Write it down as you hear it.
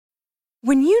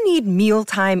When you need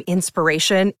mealtime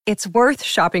inspiration, it's worth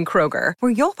shopping Kroger,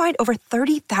 where you'll find over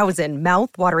 30,000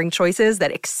 mouth-watering choices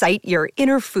that excite your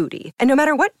inner foodie. And no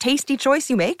matter what tasty choice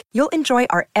you make, you'll enjoy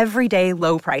our everyday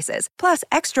low prices, plus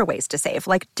extra ways to save,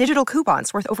 like digital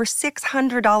coupons worth over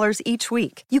 $600 each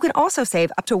week. You can also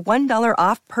save up to $1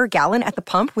 off per gallon at the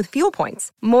pump with fuel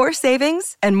points. More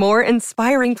savings and more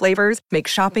inspiring flavors make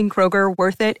shopping Kroger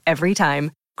worth it every time.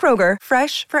 Kroger,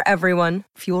 fresh for everyone.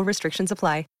 Fuel restrictions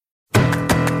apply.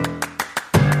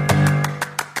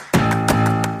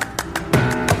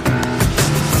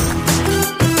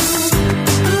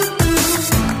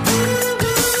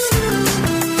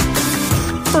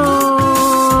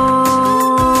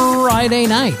 Friday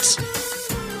night,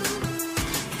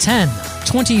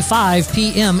 10:25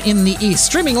 p.m. in the East,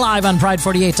 streaming live on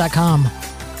Pride48.com.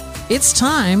 It's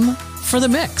time for The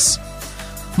Mix.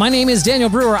 My name is Daniel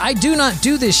Brewer. I do not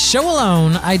do this show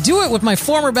alone. I do it with my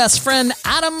former best friend,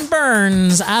 Adam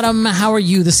Burns. Adam, how are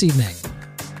you this evening?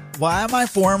 Why am I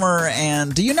former?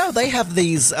 And do you know they have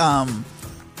these,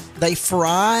 they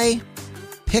fry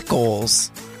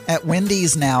pickles at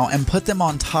Wendy's now and put them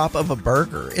on top of a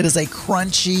burger. It is a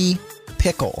crunchy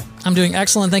pickle. I'm doing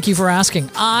excellent. Thank you for asking.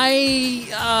 I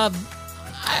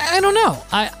don't know.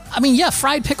 I mean, yeah,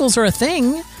 fried pickles are a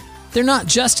thing. They're not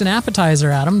just an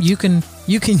appetizer, Adam. You can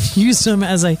use them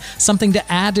as something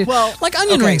to add to, like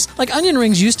onion rings. Like onion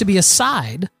rings used to be a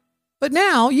side, but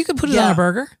now you can put it on a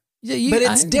burger. But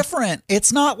it's different.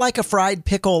 It's not like a fried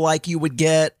pickle like you would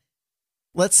get.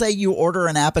 Let's say you order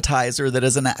an appetizer that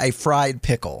is a fried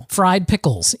pickle. Fried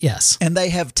pickles, yes. And they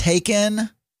have taken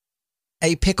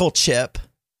a pickle chip.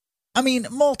 I mean,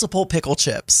 multiple pickle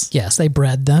chips. Yes, they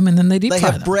bread them and then they deep fry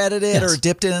them. They have breaded it or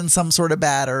dipped it in some sort of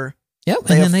batter. Yep,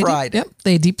 they have fried it. Yep,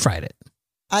 they deep fried it.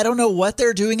 I don't know what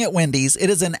they're doing at Wendy's. It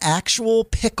is an actual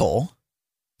pickle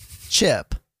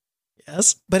chip.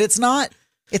 Yes. But it's not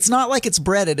like it's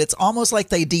breaded. It's almost like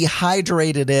they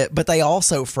dehydrated it, but they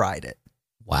also fried it.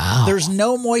 Wow. There's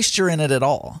no moisture in it at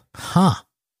all. Huh.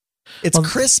 It's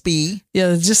crispy.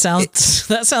 Yeah, it just sounds,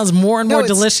 that sounds more and more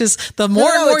delicious. The more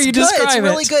and more you describe it. It's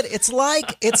really good.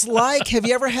 It's like, have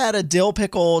you ever had a dill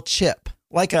pickle chip?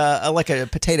 Like a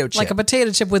potato chip. Like a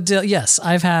potato chip with dill. Yes,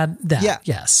 I've had that. Yeah.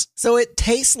 Yes. So it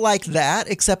tastes like that,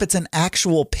 except it's an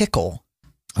actual pickle.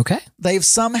 Okay. They've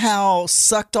somehow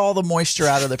sucked all the moisture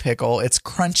out of the pickle. It's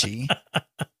crunchy.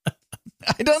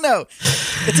 I don't know.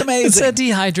 It's amazing. It's a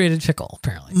dehydrated pickle,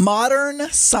 apparently. Modern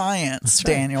science,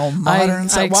 right. Daniel. Modern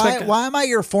science. Why am I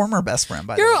your former best friend,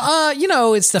 by the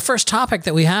way? It's the first topic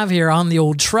that we have here on the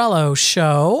old Trello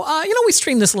show. We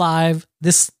stream this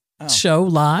show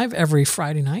live every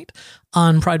Friday night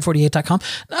on Pride48.com.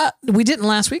 We didn't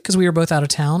last week because we were both out of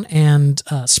town. And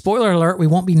spoiler alert, we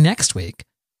won't be next week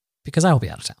because I will be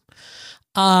out of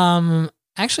town.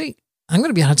 Actually, I'm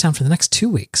going to be out of town for the next 2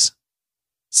 weeks.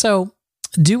 So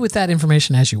do with that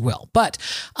information as you will. But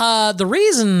the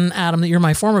reason, Adam, that you're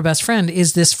my former best friend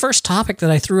is this first topic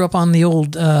that I threw up on the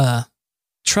old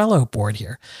Trello board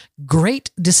here.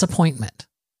 Great disappointment.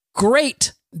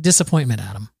 Great disappointment,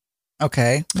 Adam.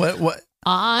 Okay. What?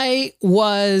 Are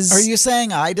you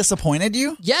saying I disappointed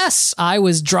you? Yes. I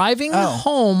was driving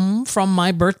home from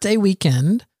my birthday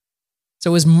weekend.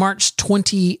 So it was March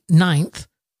 29th.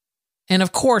 And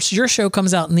of course, your show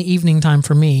comes out in the evening time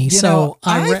for me.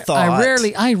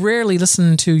 I rarely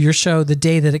listen to your show the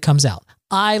day that it comes out.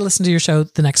 I listen to your show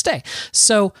the next day.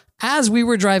 So as we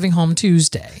were driving home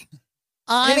Tuesday,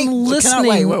 I'm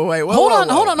listening. Wait. Hold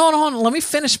on. Let me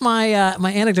finish my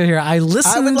my anecdote here. I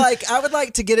listened. I would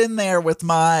like to get in there with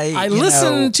my. I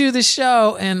listened to the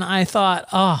show and I thought,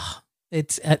 I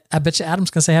bet you Adam's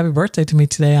gonna say happy birthday to me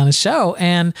today on his show,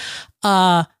 and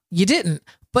you didn't.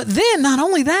 But then, not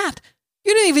only that,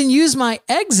 you didn't even use my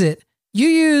exit. You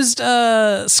used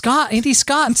Auntie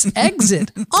Scott's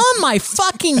exit on my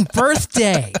fucking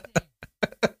birthday.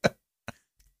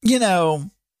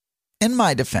 In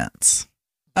my defense,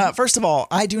 first of all,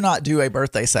 I do not do a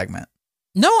birthday segment.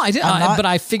 No, I didn't. But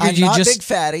I figured I'm not big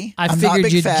fatty. I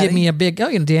figured you'd give me a big.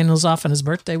 Daniel's off on his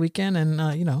birthday weekend, and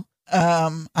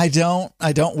I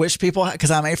don't wish people, because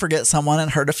I may forget someone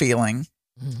and hurt a feeling.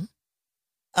 Mm-hmm.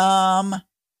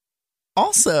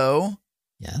 Also,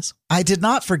 yes, I did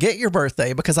not forget your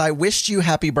birthday because I wished you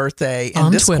happy birthday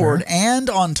in Discord Twitter. And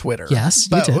on Twitter. Yes,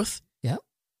 both. You did. Yep.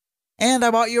 And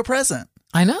I bought you a present.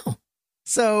 I know.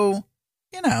 So,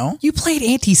 you played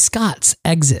Auntie Scott's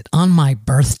exit on my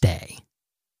birthday.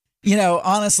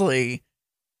 Honestly,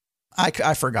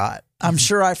 I forgot. I'm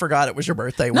sure I forgot it was your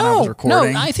birthday when I was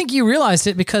recording. No, I think you realized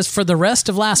it because for the rest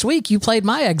of last week, you played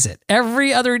my exit.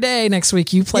 Every other day next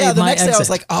week, you played my exit. Yeah, the next day I was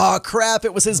like, oh, crap,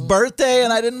 it was his birthday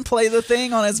and I didn't play the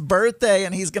thing on his birthday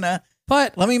and he's going to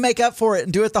But let me make up for it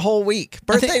and do it the whole week.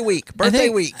 Birthday week. I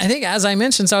think, as I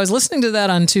mentioned, so I was listening to that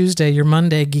on Tuesday, your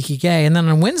Monday Geeky Gay. And then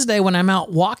on Wednesday, when I'm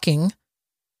out walking,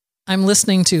 I'm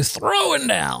listening to Throwing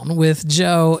Down with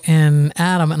Joe and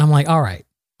Adam. And I'm like, all right,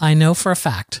 I know for a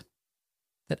fact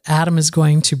that Adam is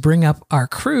going to bring up our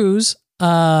cruise,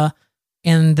 and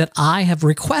that I have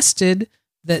requested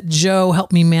that Joe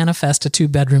help me manifest a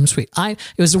 2-bedroom suite. It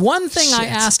was one thing I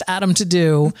asked Adam to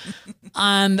do,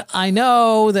 and I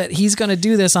know that he's going to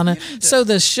do this so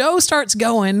the show starts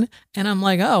going, and I'm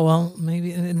like, oh, well,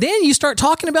 maybe. And then you start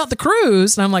talking about the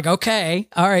cruise, and I'm like, okay,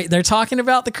 all right, they're talking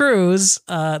about the cruise.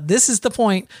 This is the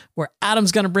point where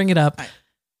Adam's going to bring it up.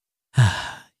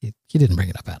 You didn't bring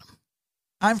it up, Adam.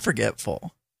 I'm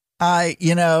forgetful.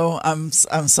 I'm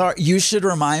sorry. You should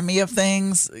remind me of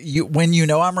things. When you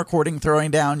know I'm recording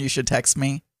Throwing Down, you should text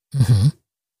me. Mm-hmm.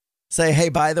 Say, hey,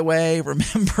 by the way,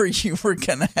 remember you were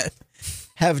going to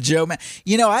have Joe.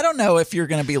 I don't know if you're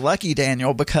going to be lucky,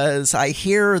 Daniel, because I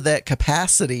hear that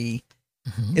capacity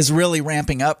is really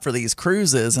ramping up for these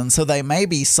cruises. And so they may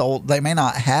be sold. They may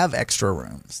not have extra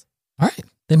rooms. All right.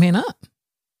 They may not.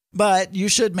 But you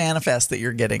should manifest that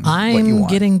you're getting what you I'm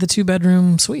want. getting the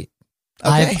 2-bedroom suite.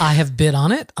 Okay. I have bid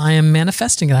on it. I am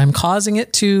manifesting it. I'm causing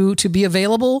it to be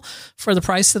available for the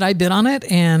price that I bid on it,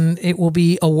 and it will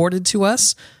be awarded to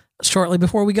us shortly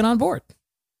before we get on board.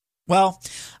 Well,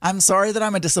 I'm sorry that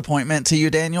I'm a disappointment to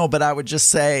you, Daniel, but I would just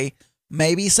say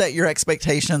maybe set your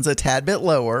expectations a tad bit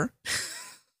lower,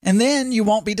 and then you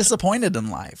won't be disappointed in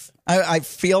life. I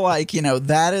feel like,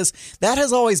 that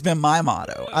has always been my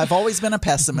motto. I've always been a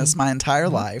pessimist my entire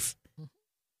life.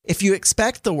 If you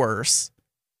expect the worst,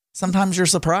 sometimes you're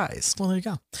surprised. Well, there you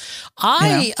go.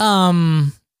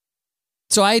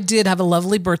 So I did have a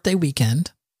lovely birthday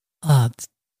weekend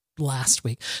last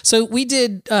week. So we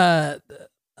did, it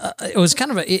was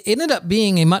it ended up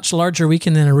being a much larger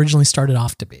weekend than it originally started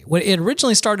off to be. What it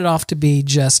originally started off to be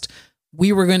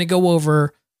we were going to go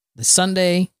over the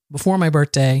Sunday before my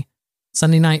birthday,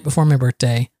 Sunday night before my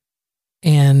birthday.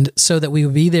 And so that we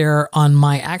would be there on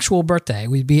my actual birthday.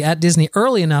 We'd be at Disney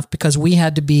early enough because we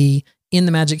had to be in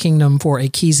the Magic Kingdom for a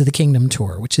Keys of the Kingdom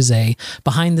tour, which is it's a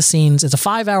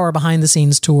 5-hour behind the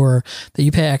scenes tour that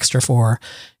you pay extra for.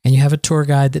 And you have a tour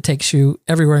guide that takes you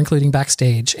everywhere, including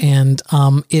backstage. And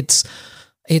it's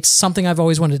something I've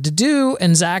always wanted to do.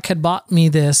 And Zach had bought me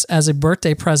this as a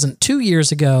birthday present 2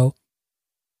 years ago.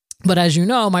 But as you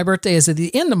know, my birthday is at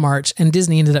the end of March, and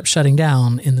Disney ended up shutting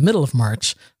down in the middle of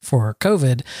March for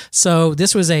COVID. So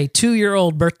this was a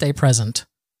 2-year-old birthday present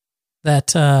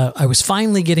that I was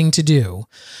finally getting to do.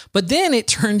 But then it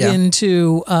turned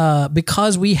into,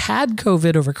 because we had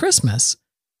COVID over Christmas,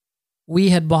 we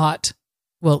had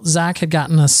Zach had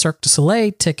gotten us Cirque du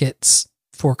Soleil tickets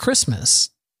for Christmas.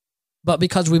 But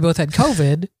because we both had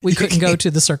COVID, we couldn't go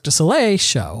to the Cirque du Soleil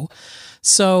show.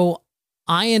 So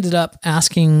I ended up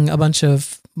asking a bunch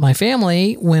of my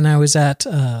family when I was at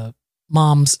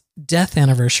Mom's death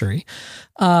anniversary.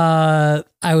 I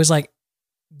was like,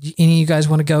 any of you guys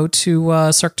want to go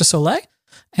to Cirque du Soleil?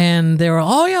 And they were,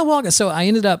 oh yeah, well, so I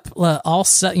ended up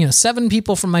 7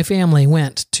 people from my family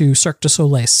went to Cirque du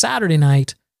Soleil Saturday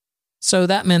night. So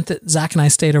that meant that Zach and I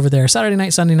stayed over there Saturday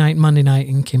night, Sunday night, Monday night,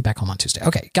 and came back home on Tuesday.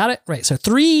 Okay, got it? Right. So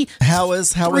How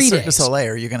was Cirque du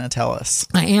Soleil? Are you going to tell us?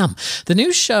 I am. The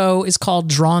new show is called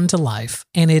Drawn to Life,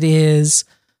 and it is,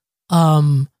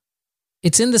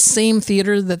 it's in the same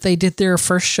theater that they did their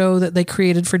first show that they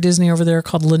created for Disney over there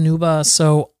called La Nuba.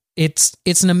 So it's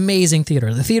an amazing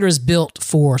theater. The theater is built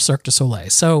for Cirque du Soleil.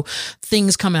 So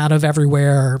things come out of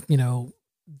everywhere,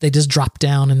 they just drop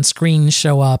down and screens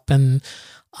show up, and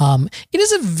it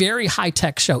is a very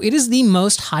high-tech show. It is the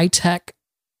most high-tech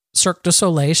Cirque du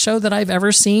Soleil show that I've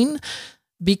ever seen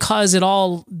because it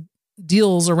all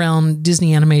deals around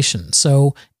Disney animation.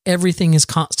 So everything is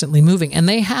constantly moving. And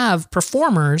they have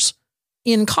performers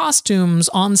in costumes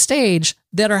on stage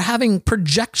that are having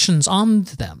projections on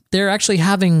them. They're actually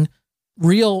having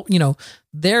real,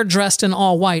 they're dressed in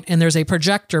all white and there's a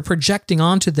projector projecting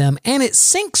onto them and it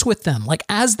syncs with them. Like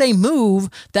as they move,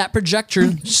 that projector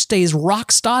stays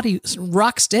rock steady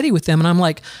with them. And I'm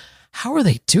like, how are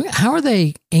they doing? How are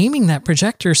they aiming that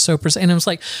projector so precise? And it was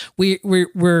like,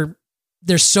 we're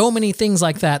there's so many things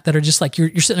like that are just like, you're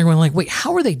sitting there going like, wait,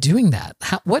 how are they doing that?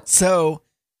 What? So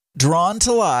Drawn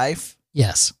to Life.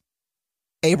 Yes.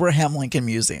 Abraham Lincoln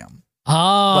Museum.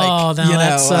 Oh,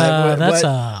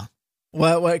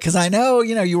 What? Because I know,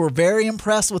 you were very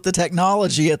impressed with the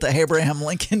technology at the Abraham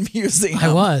Lincoln Museum.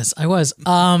 I was.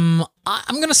 I'm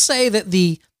going to say that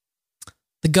the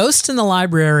ghost in the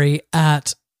library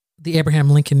at the Abraham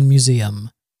Lincoln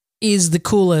Museum is the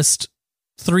coolest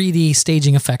 3D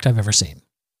staging effect I've ever seen.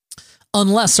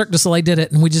 unless Cirque du Soleil did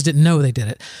it and we just didn't know they did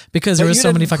it because there was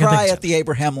so many fucking cry things. at the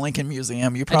Abraham Lincoln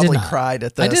Museum. You probably cried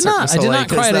at the Cirque du Soleil. I did not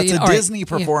cry. That's a Disney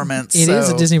performance. It is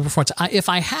a Disney performance. If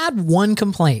I had one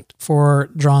complaint for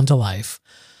Drawn to Life,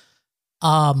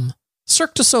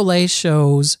 Cirque du Soleil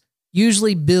shows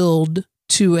usually build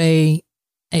to a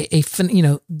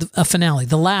finale.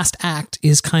 The last act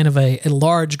is kind of a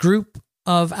large group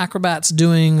of acrobats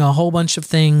doing a whole bunch of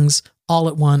things all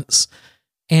at once,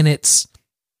 and it's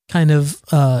kind of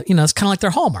it's kind of like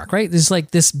their hallmark, right? There's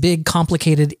like this big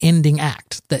complicated ending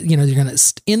act that you're going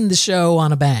to end the show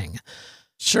on a bang.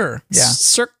 Sure. Yeah.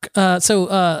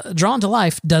 Drawn to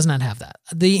Life does not have that.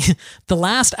 The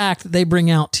last act that they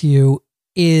bring out to you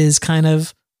is kind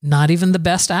of not even the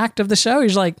best act of the show. You're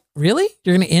just like, really?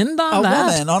 You're going to end on that?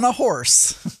 A woman on a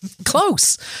horse.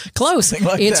 Close.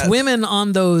 Like it's that. Women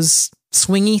on those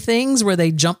swingy things where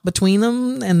they jump between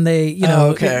them and they,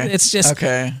 it's just,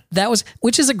 that was,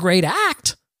 which is a great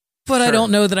act, but sure. I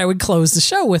don't know that I would close the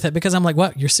show with it because I'm like,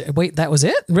 what? Wait, that was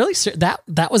it? Really?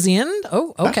 That was the end?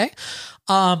 Oh, okay.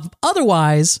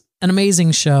 Otherwise, an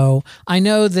amazing show. I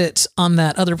know that on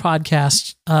that other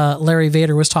podcast, Larry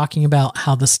Vader was talking about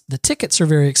how the tickets are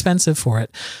very expensive for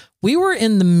it. We were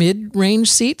in the mid-range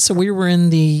seats, so we were in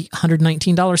the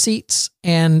 $119 seats,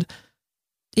 and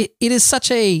it is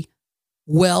such a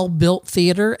well-built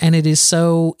theater, and it is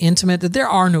so intimate that there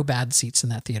are no bad seats in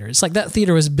that theater. It's like that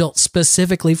theater was built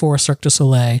specifically for Cirque du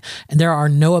Soleil, and there are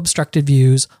no obstructed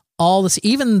views.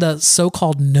 Even the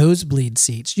so-called nosebleed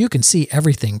seats, you can see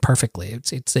everything perfectly.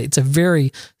 It's a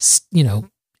very, it's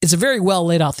a very well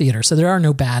laid out theater. So there are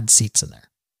no bad seats in there.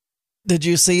 Did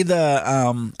you see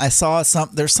I saw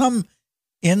there's some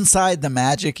Inside the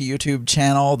Magic YouTube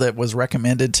channel that was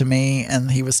recommended to me,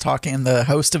 and he was talking, the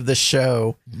host of the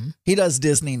show, he does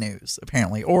Disney news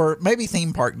apparently, or maybe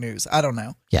theme park news. I don't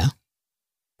know. Yeah.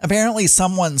 Apparently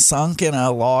someone sunk in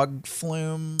a log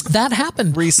flume. That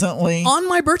happened recently on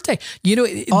my birthday.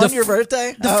 On your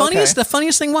birthday? The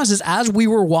funniest thing was as we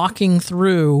were walking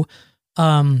through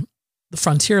the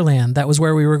Frontierland, that was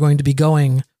where we were going to be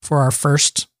going for our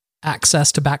first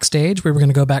access to backstage. We were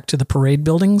going to go back to the parade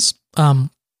buildings.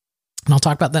 And I'll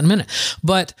talk about that in a minute.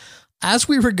 But as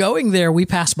we were going there, we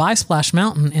passed by Splash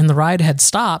Mountain and the ride had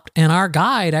stopped. And our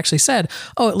guide actually said,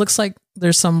 "Oh, it looks like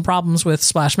there's some problems with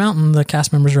Splash Mountain. The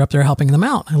cast members are up there helping them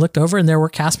out." I looked over and there were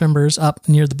cast members up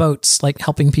near the boats, like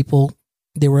helping people.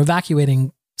 They were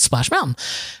evacuating Splash Mountain.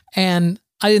 And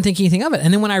I didn't think anything of it.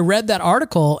 And then when I read that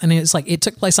article, and it's like, it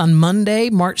took place on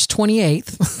Monday, March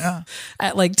 28th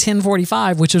at like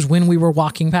 10:45, which is when we were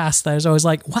walking past that. I was always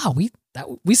like, wow,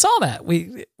 we saw that.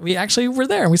 We actually were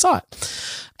there and we saw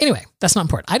it. Anyway, that's not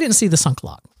important. I didn't see the sunk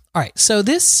log. All right. So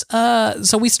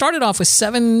so we started off with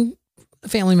 7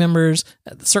 family members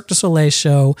at the Cirque du Soleil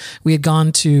show. We had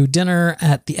gone to dinner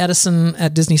at the Edison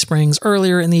at Disney Springs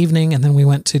earlier in the evening, and then we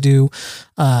went to do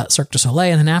Cirque du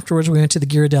Soleil, and then afterwards we went to the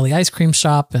Ghirardelli ice cream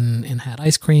shop and had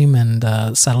ice cream and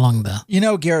sat along the...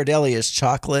 Ghirardelli is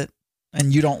chocolate,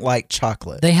 and you don't like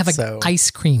chocolate. They have an ice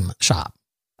cream shop.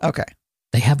 Okay.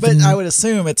 But I would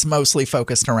assume it's mostly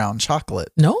focused around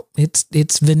chocolate. No, it's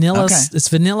vanilla. Okay. It's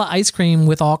vanilla ice cream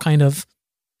with all kind of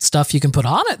stuff you can put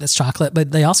on it that's chocolate, but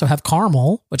they also have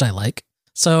caramel, which I like.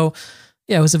 So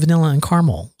yeah, it was a vanilla and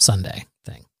caramel sundae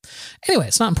thing. Anyway,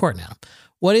 it's not important now.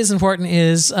 What is important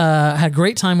is I had a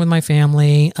great time with my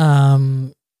family.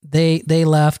 They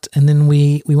left, and then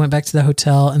we went back to the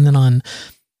hotel, and then on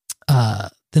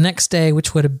the next day,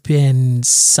 which would have been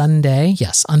Sunday.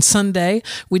 Yes, on Sunday,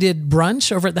 we did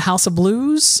brunch over at the House of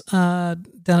Blues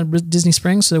down at Disney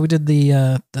Springs. So we did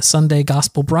the Sunday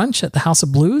gospel brunch at the House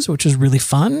of Blues, which was really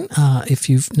fun. If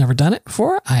you've never done it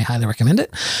before, I highly recommend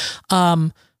it.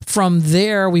 From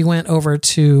there, we went over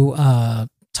to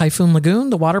Typhoon Lagoon,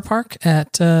 the water park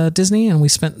at Disney, and we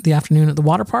spent the afternoon at the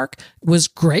water park. It was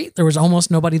great. There was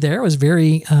almost nobody there. It was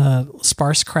very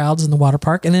sparse crowds in the water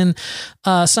park. And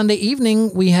then Sunday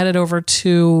evening, we headed over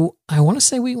to, I want to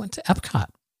say we went to Epcot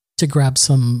to grab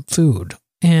some food.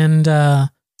 And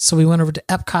so we went over to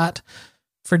Epcot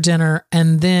for dinner.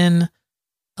 And then...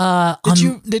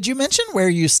 Did you mention where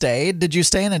you stayed? Did you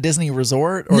stay in a Disney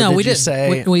resort? Or no, we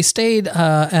didn't. We stayed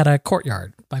at a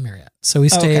Courtyard by Marriott. So we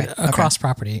stayed across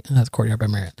property at the Courtyard by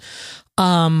Marriott.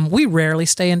 We rarely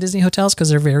stay in Disney hotels because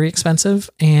they're very expensive,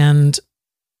 and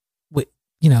we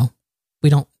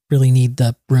don't really need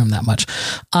the room that much.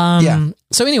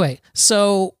 So anyway,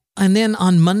 and then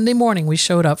on Monday morning we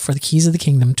showed up for the Keys of the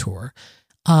Kingdom tour.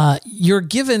 You're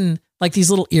given like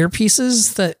these little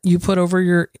earpieces that you put over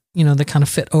your, that kind of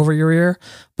fit over your ear,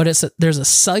 but there's a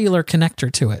cellular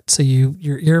connector to it. So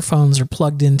your earphones are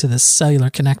plugged into this cellular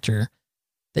connector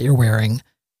that you're wearing.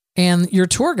 and your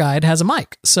tour guide has a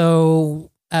mic.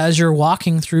 So as you're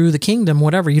walking through the kingdom,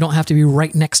 whatever, you don't have to be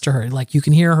right next to her. Like, you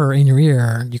can hear her in your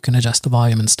ear. You can adjust the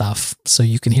volume and stuff so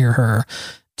you can hear her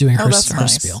doing her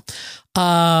spiel.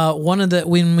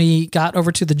 When we got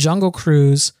over to the Jungle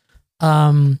Cruise,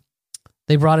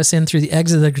 they brought us in through the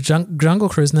exit of the Jungle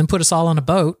Cruise and then put us all on a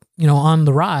boat, on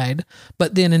the ride.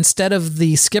 But then instead of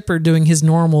the skipper doing his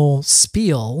normal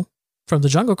spiel from the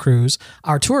Jungle Cruise,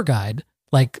 our tour guide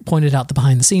pointed out the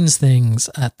behind the scenes things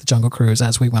at the Jungle Cruise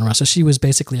as we went around. So she was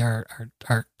basically our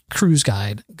cruise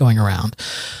guide going around.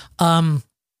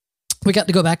 We got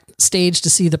to go backstage to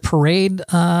see the parade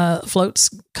floats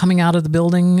coming out of the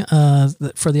building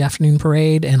for the afternoon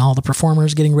parade, and all the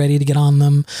performers getting ready to get on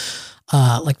them.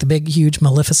 Like the big, huge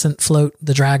Maleficent float,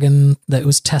 the dragon that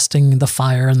was testing the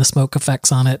fire and the smoke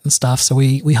effects on it and stuff. So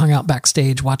we hung out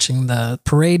backstage watching the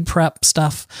parade prep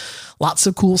stuff. Lots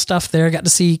of cool stuff there. Got to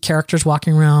see characters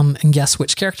walking around and guess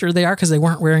which character they are, because they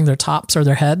weren't wearing their tops or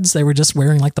their heads. They were just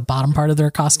wearing the bottom part of their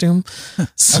costume.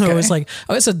 So okay. It was like,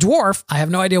 oh, it's a dwarf. I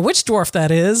have no idea which dwarf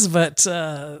that is, but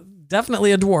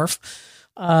definitely a dwarf.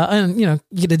 And you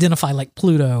could identify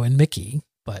Pluto and Mickey,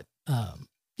 but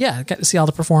yeah, got to see all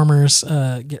the performers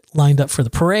get lined up for the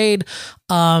parade.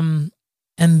 And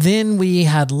then we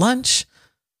had lunch.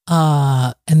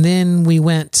 And then we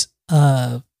went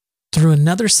through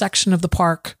another section of the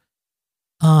park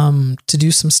to do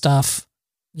some stuff.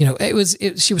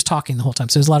 She was talking the whole time.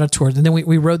 So there's a lot of tours. And then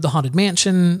we rode the Haunted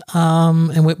Mansion.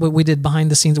 And we did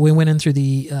behind the scenes. We went in through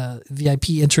the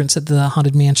VIP entrance at the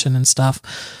Haunted Mansion and stuff.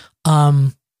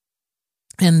 And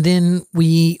then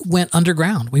we went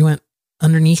underground. We went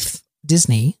underneath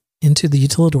Disney into the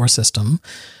Utilidor system,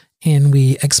 and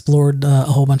we explored a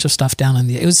whole bunch of stuff down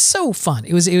it was so fun.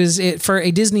 It was for a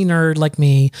Disney nerd like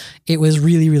me, it was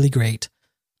really, really great.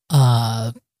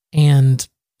 And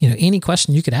any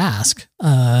question you could ask,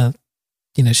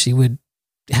 she would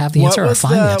have the answer or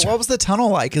find the answer. What was the tunnel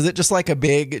like? Is it just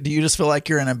do you just feel like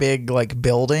you're in a big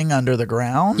building under the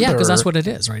ground? Yeah, because that's what it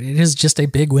is, right? It is just a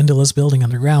big windowless building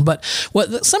underground. But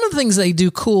some of the things they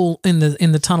do cool in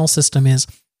the tunnel system is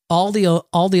all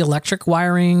the electric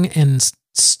wiring and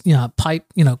pipe,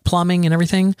 plumbing and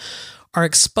everything are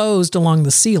exposed along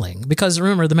the ceiling, because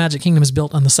remember, the Magic Kingdom is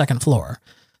built on the second floor.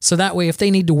 So that way, if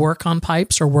they need to work on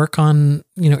pipes or work on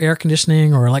air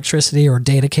conditioning or electricity or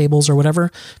data cables or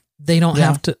whatever, they don't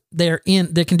have to,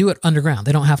 they can do it underground.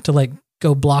 They don't have to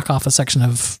go block off a section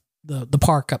of the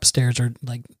park upstairs, or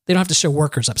they don't have to show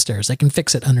workers upstairs. They can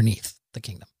fix it underneath the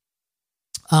kingdom.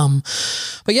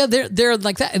 But yeah, they're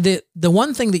like that. The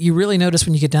one thing that you really notice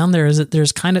when you get down there is that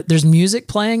there's music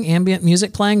playing, ambient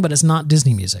music playing, but it's not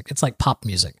Disney music. It's like pop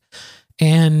music.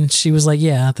 And she was like,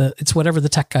 yeah, it's whatever the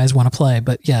tech guys want to play.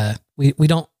 But yeah, we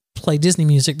don't play Disney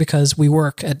music because we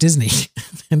work at Disney.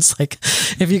 It's like,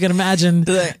 if you can imagine,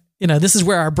 this is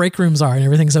where our break rooms are and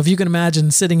everything. So if you can imagine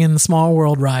sitting in the Small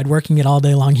World ride, working it all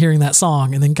day long, hearing that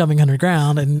song, and then coming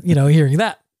underground and, hearing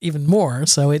that even more.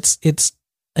 So it's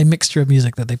a mixture of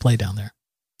music that they play down there.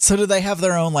 So do they have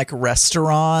their own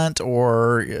restaurant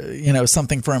or,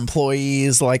 something for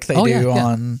employees like they do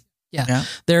on... Yeah.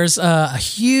 There's a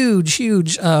huge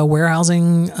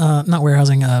warehousing, not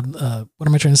warehousing, what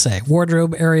am I trying to say?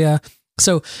 Wardrobe area.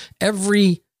 So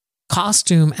every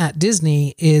costume at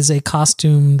Disney is a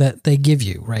costume that they give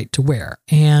you, right, to wear.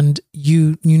 And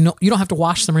you don't have to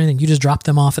wash them or anything. You just drop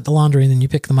them off at the laundry and then you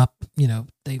pick them up.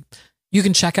 You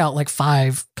can check out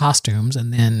 5 costumes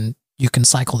and then you can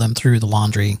cycle them through the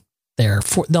laundry there.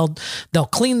 They'll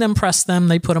clean them, press them,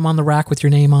 they put them on the rack with your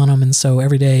name on them. And so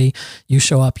every day you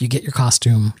show up, you get your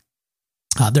costume.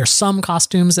 There's some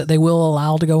costumes that they will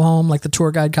allow to go home, like the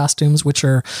tour guide costumes, which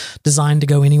are designed to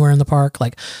go anywhere in the park.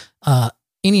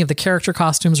 Any of the character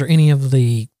costumes or any of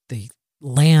the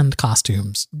land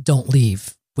costumes don't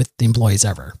leave with the employees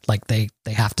ever. They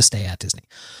have to stay at Disney.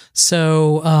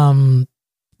 So,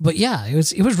 but yeah, it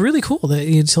was really cool. The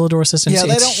Utilidor system, yeah,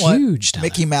 they it's don't huge. Want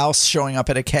Mickey Mouse showing up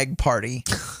at a keg party,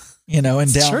 in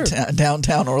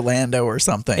downtown Orlando or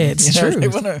something. It's true.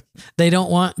 They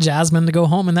don't want Jasmine to go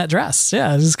home in that dress.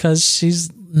 Yeah, just because she's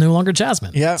no longer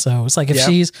Jasmine. Yeah. So it's like if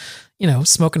she's,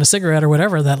 smoking a cigarette or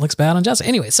whatever, that looks bad on Jasmine.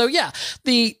 Anyway, so yeah,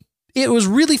 it was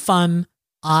really fun.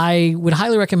 I would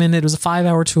highly recommend it. It was a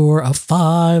 5-hour tour.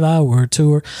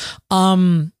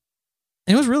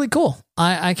 It was really cool.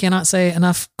 I cannot say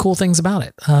enough cool things about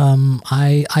it.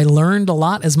 I learned a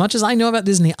lot. As much as I know about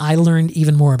Disney, I learned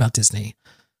even more about Disney,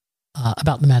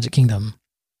 about the Magic Kingdom.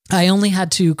 I only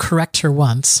had to correct her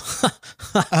once.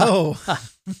 Oh.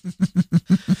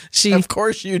 Of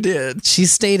course you did. She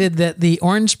stated that the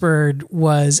Orange Bird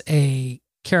was a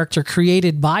character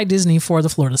created by Disney for the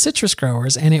Florida citrus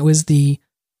growers, and it was the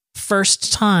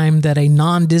first time that a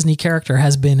non-Disney character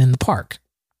has been in the park,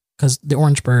 because the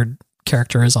Orange Bird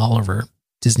character is all over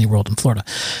Disney World in Florida.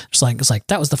 It's like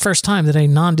that was the first time that a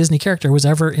non-Disney character was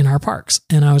ever in our parks.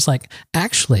 And I was like,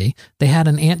 actually, they had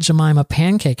an Aunt Jemima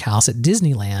pancake house at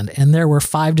Disneyland, and there were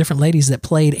 5 different ladies that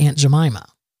played Aunt Jemima.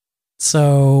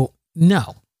 So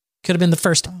no, could have been the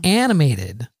first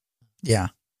animated. Yeah.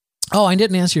 Oh, I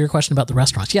didn't answer your question about the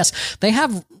restaurants. Yes, they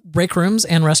have break rooms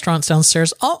and restaurants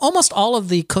downstairs. Almost all of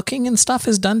the cooking and stuff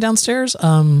is done downstairs.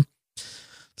 Well,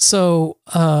 no,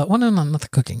 not the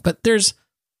cooking, but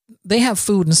they have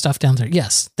food and stuff down there.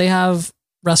 Yes, they have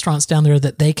restaurants down there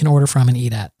that they can order from and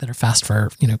eat at that are fast for,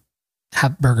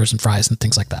 have burgers and fries and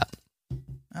things like that.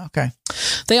 Okay.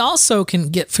 They also can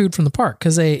get food from the park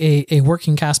because a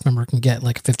working cast member can get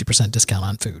like a 50% discount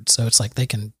on food. So it's like they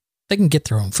can get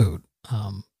their own food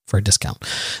for a discount.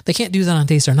 They can't do that on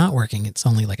days they're not working. It's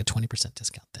only like a 20%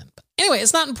 discount then. But anyway,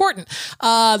 it's not important.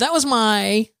 That was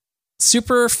my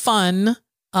super fun.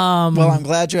 Well, I'm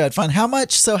glad you had fun. How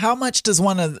much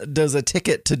does a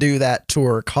ticket to do that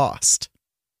tour cost?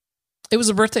 It was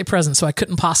a birthday present, so I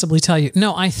couldn't possibly tell you.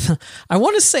 No, I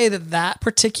want to say that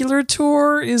particular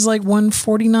tour is like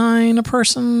 $149 a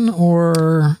person,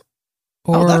 or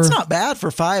oh, that's not bad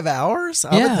for 5 hours.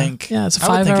 I would think. Yeah, it's a 5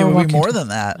 hour. I would think it would be more tour. than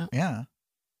that. Yeah.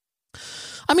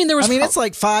 I mean, it's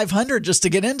like $500 just to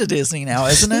get into Disney now,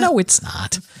 isn't it? No, it's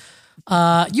not.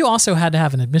 You also had to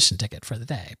have an admission ticket for the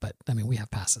day, but I mean, we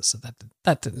have passes, so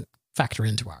that didn't factor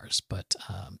into ours. But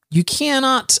you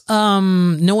cannot.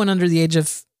 No one under the age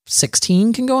of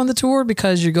 16 can go on the tour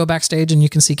because you go backstage and you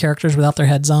can see characters without their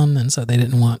heads on, and so they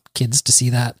didn't want kids to see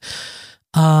that.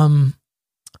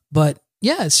 But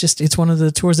yeah, it's one of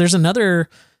the tours. There's another.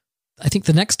 I think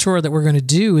the next tour that we're going to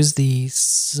do is the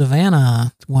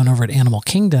Savannah one over at Animal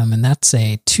Kingdom, and that's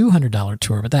a $200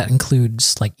 tour, but that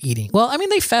includes like eating. Well, I mean,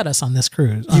 they fed us on this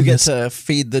cruise. You get to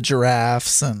feed the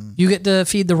giraffes, and you get to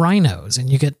feed the rhinos, and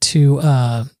you get to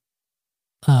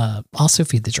also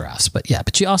feed the giraffes. But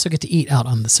you also get to eat out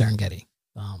on the Serengeti.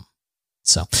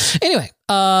 So anyway,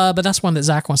 but that's one that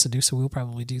Zach wants to do, so we'll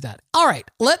probably do that. All right,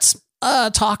 let's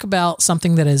talk about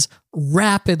something that is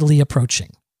rapidly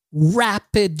approaching,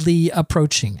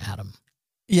 Adam.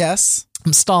 Yes.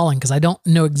 I'm stalling because I don't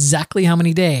know exactly how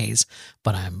many days,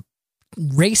 but I'm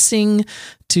racing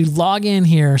to log in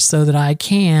here so that I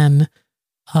can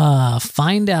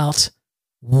find out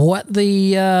what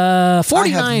the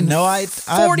 49. I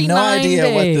have no idea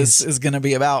days. what this is going to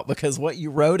be about, because what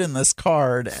you wrote in this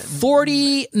card.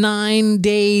 49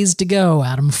 days to go,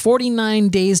 Adam. 49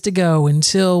 days to go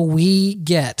until we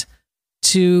get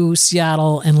to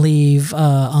Seattle and leave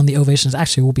on the Ovations.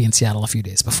 Actually, we'll be in Seattle a few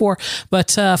days before,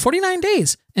 but 49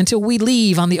 days until we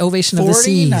leave on the Ovation of the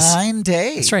Seas. 49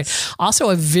 days. That's right. Also,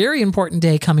 a very important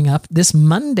day coming up this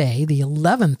Monday, the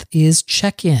 11th, is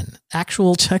check-in.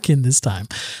 Actual check-in this time.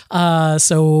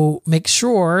 So make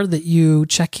sure that you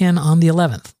check in on the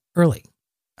 11th early.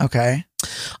 Okay.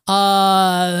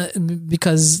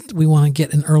 Because we want to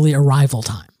get an early arrival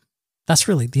time. That's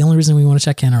really the only reason we want to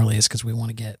check in early, is because we want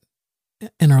to get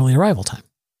an early arrival time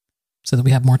so that we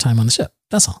have more time on the ship.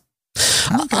 That's all.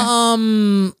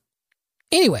 Okay.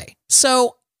 Anyway,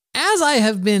 so as I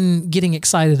have been getting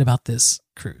excited about this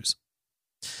cruise,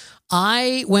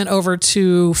 I went over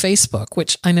to Facebook,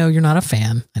 which I know you're not a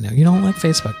fan. I know you don't like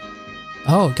Facebook.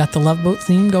 Oh, got the Love Boat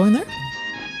theme going there?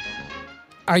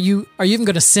 Are you even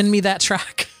going to send me that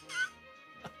track?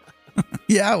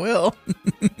 Yeah, I will.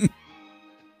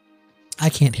 I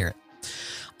can't hear it.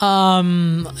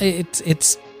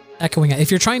 It's echoing.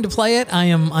 If you're trying to play it, I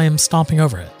am stomping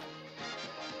over it.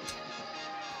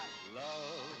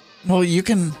 Well, you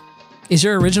can. Is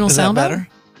your original sound better? out?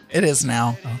 It is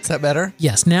now. Oh. Is that better?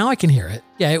 Yes, now I can hear it.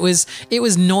 Yeah, it was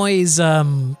noise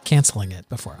canceling it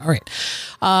before. All right.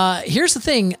 Here's the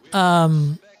thing.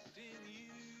 Kyle's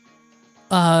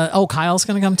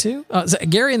going to come too.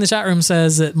 Gary in the chat room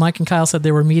says that Mike and Kyle said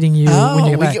they were meeting you when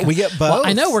you get back. We get both. Well,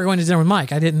 I know we're going to dinner with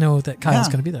Mike. I didn't know that Kyle's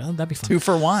going to be there. That'd be fun. 2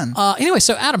 for 1. Anyway,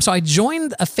 so Adam, I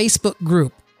joined a Facebook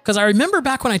group because I remember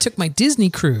back when I took my Disney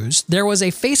cruise, there was a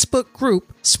Facebook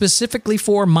group specifically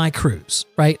for my cruise,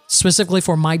 right? Specifically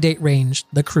for my date range,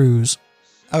 the cruise.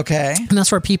 Okay. And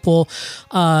that's where people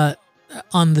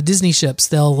on the Disney ships,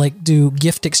 they'll like do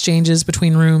gift exchanges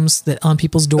between rooms that on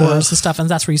people's doors and stuff, and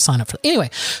that's where you sign up for. Anyway,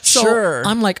 so sure.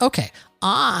 I'm like, okay,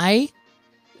 I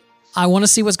want to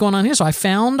see what's going on here. So I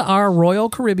found our Royal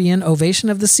Caribbean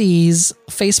Ovation of the Seas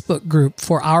Facebook group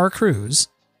for our cruise,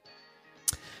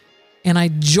 and I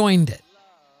joined it.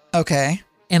 Okay.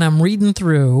 And I'm reading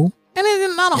through,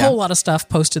 And not a whole lot of stuff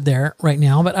posted there right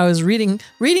now, but I was reading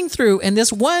through, and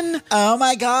this one... Oh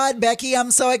my God, Becky,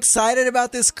 I'm so excited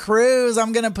about this cruise.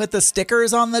 I'm going to put the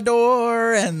stickers on the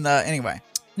door and anyway.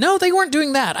 No, they weren't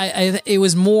doing that. It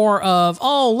was more of,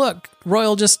 oh, look,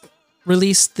 Royal just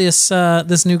released this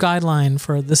new guideline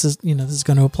for this is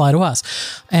going to apply to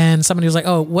us. And somebody was like,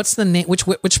 oh, what's the name?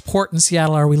 Which port in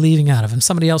Seattle are we leaving out of? And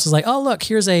somebody else is like, oh, look,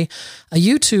 here's a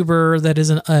YouTuber that is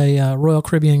a Royal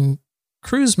Caribbean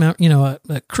cruise, a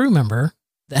crew member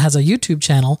that has a YouTube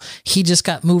channel. He just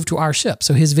got moved to our ship,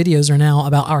 so his videos are now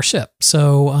about our ship.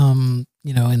 So, and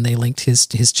they linked his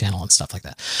channel and stuff like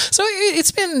that. So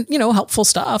it's been helpful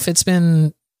stuff. It's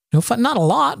been fun, not a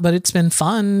lot, but it's been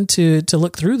fun to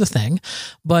look through the thing.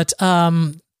 But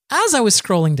as I was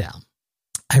scrolling down,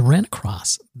 I ran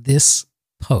across this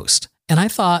post, and I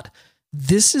thought,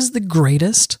 this is the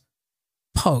greatest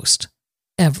post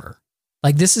ever.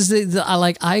 Like, this is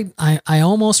I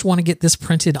almost want to get this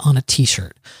printed on a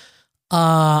t-shirt.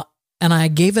 And I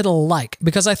gave it a like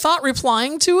because I thought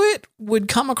replying to it would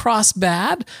come across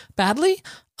badly.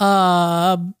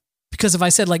 Because if I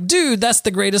said like, dude, that's the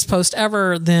greatest post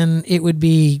ever, then it would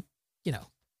be,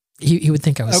 he would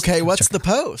think I was. Okay. What's the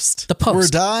post? The post. We're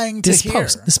dying to hear.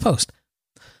 This post.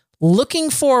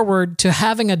 Looking forward to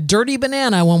having a dirty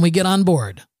banana when we get on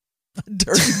board.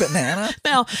 Dirty banana?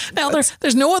 Now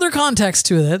there's no other context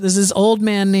to it. There's this old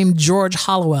man named George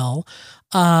Hollowell,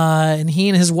 and he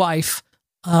and his wife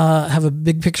have a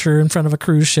big picture in front of a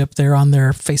cruise ship there on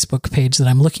their Facebook page that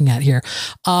I'm looking at here.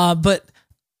 But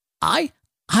I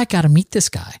got to meet this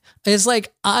guy. It's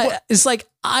like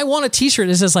I want a t-shirt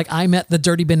that says like, I met the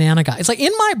dirty banana guy. It's like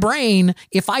in my brain,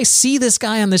 if I see this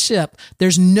guy on the ship,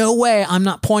 there's no way I'm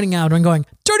not pointing out and going,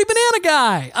 dirty banana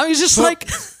guy. I mean, it's just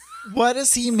what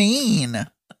does he mean? A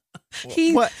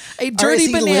dirty is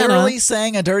he banana. Literally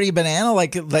saying a dirty banana,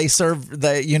 like they serve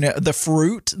the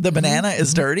fruit, the banana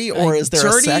is dirty, or is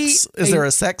there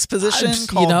a sex position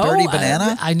called dirty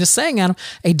banana? I'm just saying, Adam,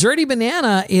 a dirty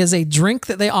banana is a drink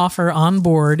that they offer on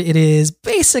board. It is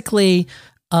basically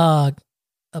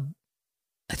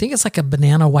I think it's like a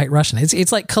banana White Russian.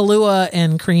 It's like Kahlua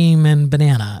and cream and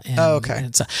banana. And okay.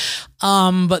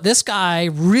 But this guy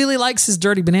really likes his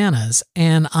dirty bananas,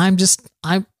 and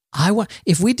I want,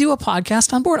 if we do a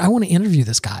podcast on board, I want to interview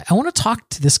this guy. I want to talk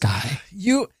to this guy.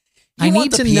 I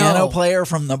need the piano player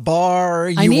from the bar.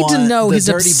 I need to know his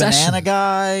dirty obsession. Banana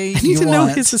guy. I need to know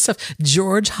his stuff.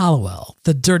 George Hollowell,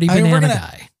 the dirty banana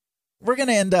guy. We're going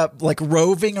to end up like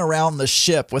roving around the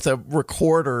ship with a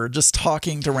recorder, just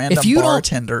talking to random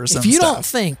bartenders and stuff. If you don't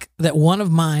think that one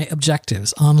of my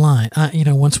objectives online,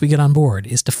 once we get on board,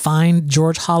 is to find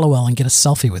George Hollowell and get a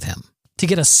selfie with him, to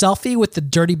get a selfie with the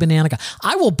dirty banana guy,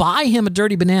 I will buy him a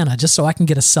dirty banana just so I can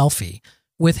get a selfie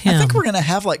with him. I think we're going to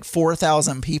have like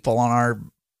 4,000 people on our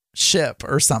ship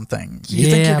or something. You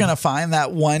think you're going to find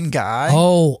that one guy?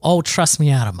 Oh, trust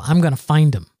me, Adam. I'm going to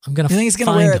find him. You think he's going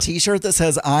to wear a t-shirt that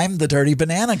says, I'm the dirty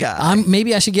banana guy?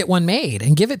 Maybe I should get one made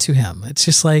and give it to him. It's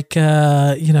just like,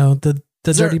 the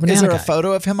dirty banana guy. Is there a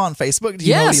photo of him on Facebook? Do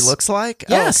you know what he looks like?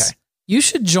 Yes. Oh, okay. You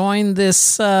should join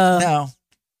this. No,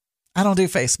 I don't do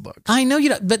Facebook. I know you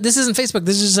don't, but this isn't Facebook.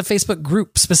 This is just a Facebook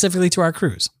group specifically to our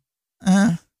cruise.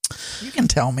 You can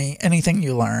tell me anything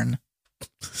you learn.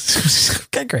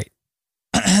 Okay, great.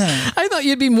 I thought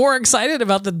you'd be more excited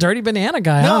about the dirty banana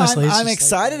guy. No, honestly, I'm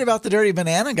excited about the dirty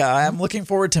banana guy. I'm looking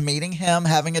forward to meeting him,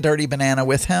 having a dirty banana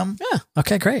with him. Yeah.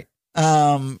 Okay, great.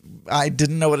 I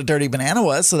didn't know what a dirty banana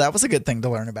was, so that was a good thing to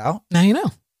learn about. Now you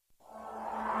know.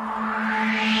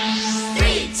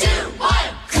 3, 2, 1.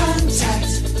 Contact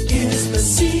is the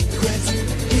secret,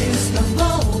 is the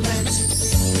moment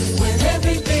when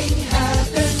everything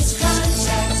happens.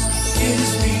 Contact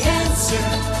is the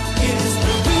answer.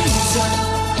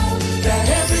 That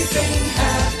everything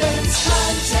happens.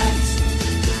 Contact.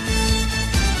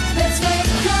 Let's make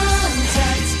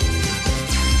contact.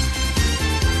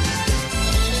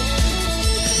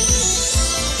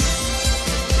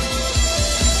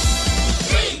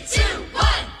 Three, 2, 1.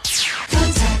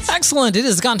 Contact. Excellent. It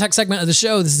is the contact segment of the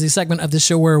show. This is the segment of the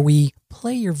show where we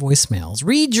play your voicemails,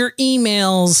 read your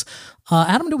emails.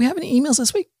 Adam, do we have any emails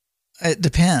this week? It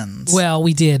depends. Well,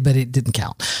 we did, but it didn't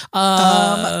count.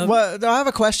 Well, I have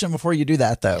a question before you do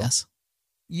that, though. Yes.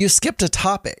 You skipped a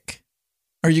topic.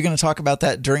 Are you going to talk about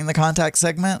that during the contact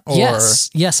segment? Or?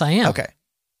 Yes, I am. Okay.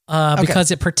 Because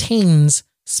it pertains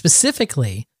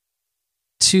specifically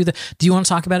to the... Do you want to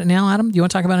talk about it now, Adam? Do you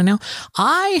want to talk about it now?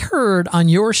 I heard on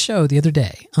your show the other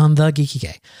day, on the Geeky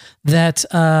Gay, that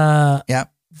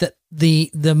that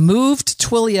the move to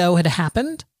Twilio had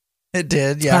happened. It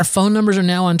did, yeah. Our phone numbers are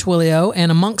now on Twilio,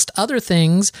 and amongst other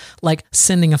things, like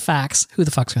sending a fax. Who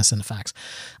the fuck's going to send a fax?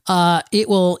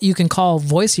 You can call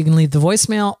voice, you can leave the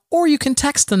voicemail, or you can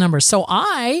text the number. So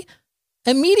I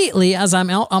immediately, as I'm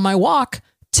out on my walk,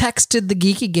 texted the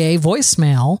Geeky Gay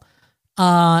voicemail,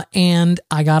 and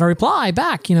I got a reply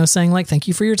back, saying like, thank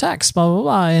you for your text, blah, blah,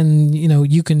 blah. And,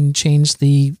 you can change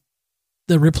the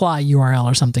reply URL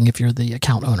or something if you're the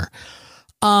account owner.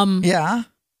 Yeah.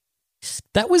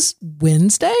 That was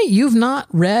Wednesday. You've not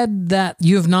read that.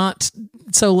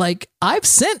 So like I've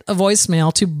sent a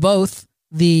voicemail to both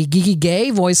the Geeky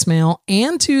Gay voicemail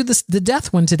and to the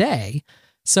death one today.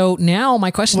 So now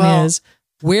my question is,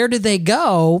 where did they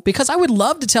go? Because I would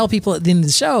love to tell people at the end of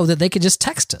the show that they could just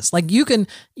text us. Like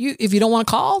if you don't want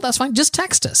to call, that's fine. Just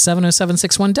text us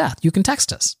 707-61-DEATH. You can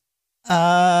text us.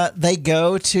 They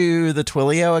go to the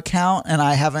Twilio account and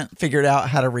I haven't figured out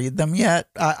how to read them yet.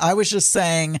 I was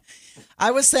saying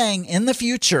in the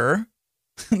future,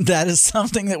 that is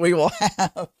something that we will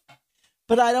have,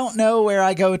 but I don't know where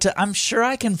I go to. I'm sure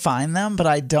I can find them, but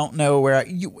I don't know where.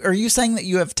 Are you saying that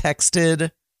you have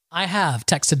texted? I have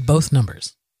texted both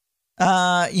numbers.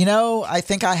 I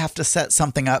think I have to set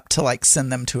something up to like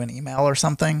send them to an email or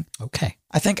something. Okay.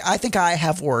 I think I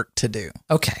have work to do.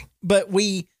 Okay. But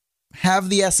we have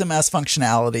the SMS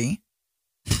functionality.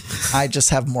 I just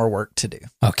have more work to do.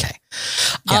 Okay.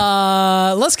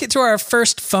 Yeah. Let's get to our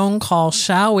first phone call,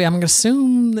 shall we? I'm going to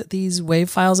assume that these wave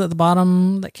files at the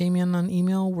bottom that came in on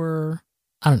email were,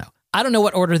 I don't know. I don't know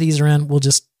what order these are in. We'll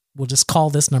just call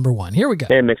this number one. Here we go.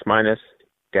 Hey, Mix Minus,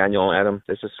 Daniel and Adam.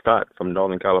 This is Scott from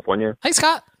Northern California. Hey,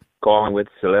 Scott. Calling with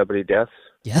celebrity deaths.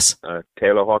 Yes.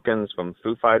 Taylor Hawkins from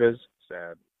Foo Fighters,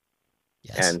 sad.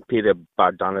 Yes. And Peter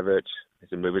Bogdanovich is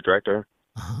a movie director.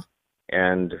 Uh-huh.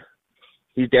 And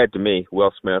he's dead to me,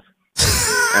 Will Smith.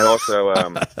 And also,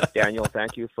 Daniel,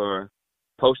 thank you for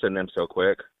posting them so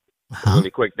quick. Uh-huh. Really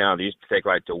quick now. They used to take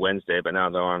like till Wednesday, but now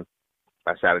they're on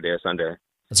by Saturday or Sunday.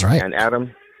 That's right. And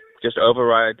Adam, just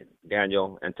override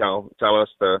Daniel and tell us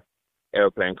the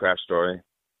airplane crash story.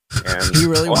 And He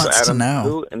really also, wants to Adam, know.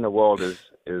 Who in the world is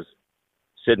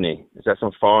Sydney? Is that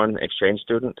some foreign exchange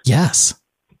student? Yes.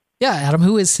 Yeah, Adam,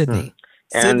 who is Sydney?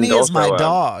 And Sydney is also, my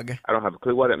dog. I don't have a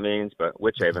clue what it means, but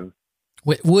Witchhaven.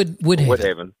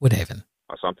 Woodhaven. Woodhaven.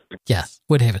 Or something. Yes,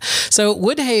 Woodhaven. So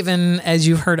Woodhaven, as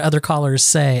you've heard other callers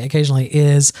say occasionally,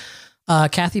 is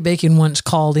Kathy Bacon once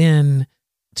called in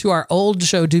to our old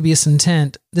show, Dubious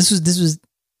Intent. This was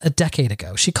a decade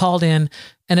ago. She called in,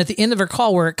 and at the end of her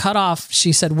call where it cut off,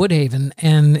 she said Woodhaven,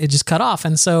 and it just cut off.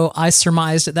 And so I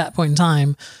surmised at that point in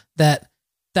time that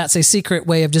that's a secret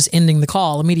way of just ending the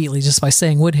call immediately just by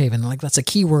saying Woodhaven. Like that's a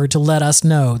keyword to let us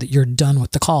know that you're done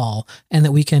with the call and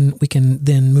that we can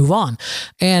then move on.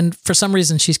 And for some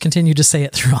reason, she's continued to say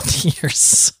it throughout the years.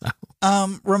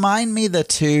 So. Remind me the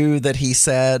two that he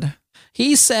said.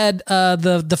 He said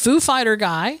the Foo Fighter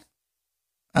guy.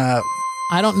 I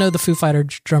don't know the Foo Fighter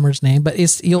drummer's name, but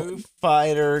Foo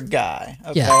Fighter guy.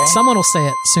 Okay. Yeah, someone will say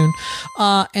it soon.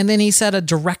 And then he said a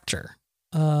director.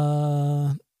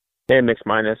 Hey, Mix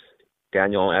Minus,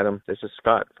 Daniel and Adam. This is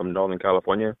Scott from Northern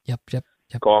California. Yep.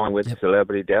 Calling with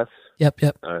celebrity deaths. Yep.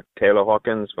 Taylor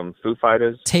Hawkins from Foo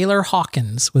Fighters. Taylor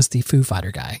Hawkins was the Foo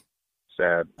Fighter guy.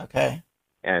 Sad. Okay.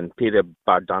 And Peter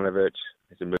Bogdanovich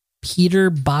is a movie. Peter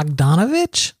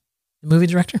Bogdanovich, the movie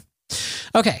director.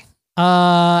 Okay.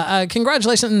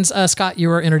 Congratulations, Scott. You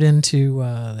were entered into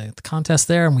the contest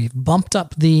there, and we've bumped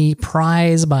up the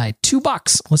prize by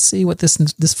 $2. Let's see what this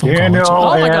phone call is.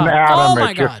 Oh my God. Adam, oh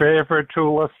my it's your God. favorite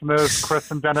two listeners,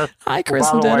 Chris and Dennis. Hi, Chris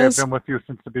By and the way, Dennis. I've been with you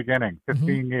since the beginning,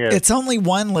 15 years. It's only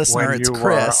one listener. When It's you were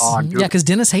Chris. on Yeah, because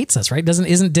Dennis hates us, right?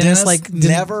 Isn't Dennis like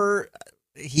never?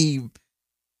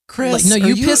 Chris, like, no,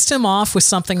 you are pissed him off with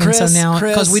something, Chris, and so now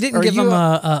because Chris, we didn't are give you him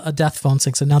a death phone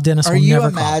sync, so now Dennis Are will you never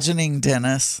imagining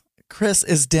Dennis? Chris,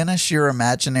 is Dennis your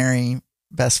imaginary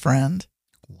best friend?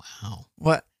 call.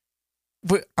 Wow.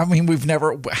 What? I mean, we've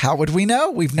never. How would we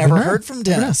know? We've never heard from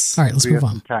Dennis. All right, let's move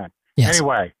on. Yes.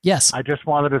 Anyway, Yes. I just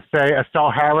wanted to say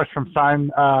Estelle Harris from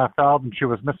Seinfeld, and she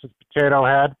was Mrs. Potato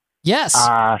Head. Yes.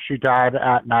 She died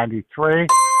at 93.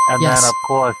 And Yes. then, of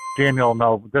course, Daniel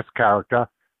know this character,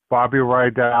 Bobby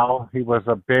Rydell. He was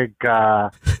a big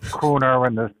crooner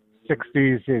in the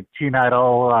 60s, Teen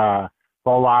Idol,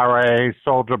 Volare,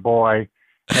 Soldier Boy.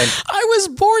 And I was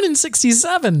born in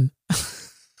 1967.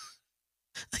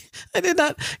 I did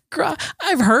not.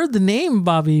 I've heard the name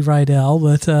Bobby Rydell,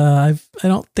 but I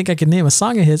don't think I can name a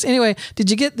song of his. Anyway,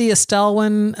 did you get the Estelle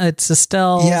one? It's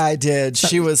Estelle. Yeah, I did.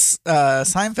 She was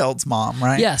Seinfeld's mom,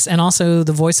 right? Yes, and also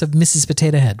the voice of Mrs.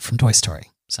 Potato Head from Toy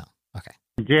Story. So, okay.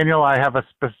 Daniel, I have a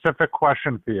specific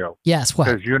question for you. Yes, what?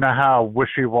 Because you know how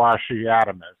wishy-washy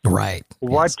Adam is. Right.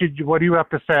 What yes. What do you have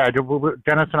to say?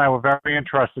 Dennis and I were very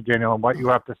interested, Daniel, in what you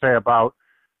have to say about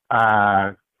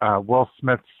Will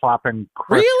Smith slapping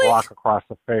Chris Rock across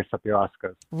the face at the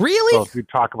Oscars. Really? So if you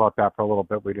talk about that for a little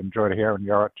bit, we'd enjoy to hear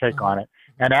your take on it.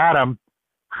 And Adam,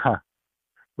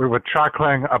 we were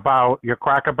chuckling about your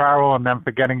Cracker Barrel and them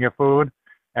forgetting your food,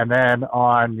 and then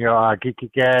on your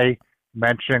Geeky Gay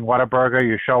mentioning Whataburger,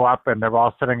 you show up and they're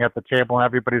all sitting at the table and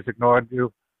everybody's ignored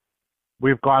you.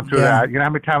 We've gone through that. You know how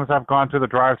many times I've gone through the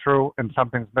drive-thru and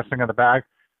something's missing in the bag?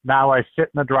 Now I sit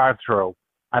in the drive-thru.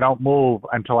 I don't move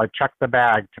until I check the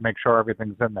bag to make sure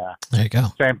everything's in there. There you go.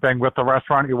 Same thing with the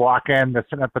restaurant. You walk in, they're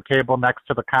sitting at the table next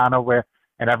to the counter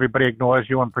and everybody ignores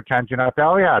you and pretends you're not there.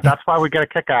 Oh, yeah, that's why we get a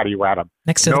kick out of you, Adam.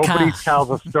 Next to Nobody the tells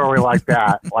a story like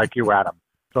that like you, Adam.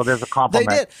 So there's a compliment.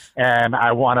 They did. And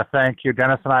I want to thank you,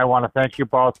 Dennis and I want to thank you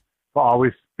both for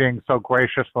always being so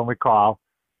gracious when we call.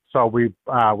 So we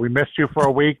missed you for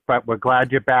a week, but we're glad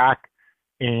you're back,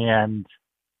 and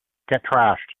get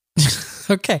trashed.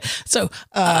 Okay. So,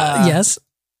 yes.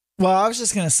 Well, I was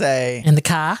just going to say, In the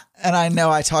car? and I know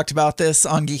I talked about this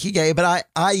on Geeky Gay, but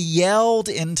I yelled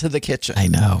into the kitchen. I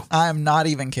know. I'm not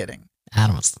even kidding.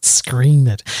 Adam screamed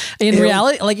it. In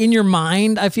reality, like in your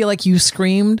mind, I feel like you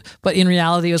screamed, but in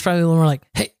reality, it was probably a little more like,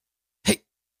 hey,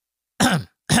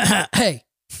 hey.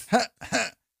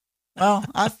 Well,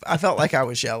 I felt like I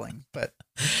was yelling, but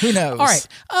who knows? All right.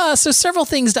 So several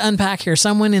things to unpack here.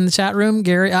 Someone in the chat room,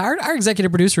 Gary, our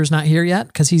executive producer is not here yet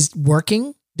because he's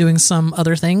working, doing some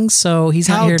other things. So he's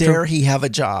not here. How dare he have a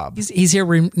job? He's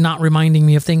here not reminding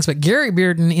me of things, but Gary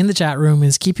Bearden in the chat room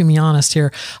is keeping me honest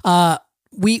here.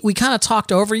 We kind of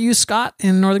talked over you, Scott,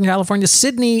 in Northern California.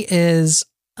 Sydney is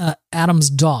Adam's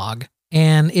dog,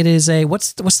 and it is a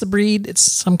what's the breed? It's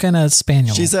some kind of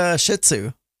spaniel. She's a Shih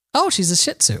Tzu. Oh, she's a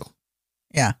Shih Tzu.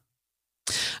 Yeah.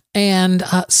 And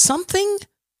I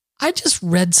just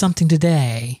read something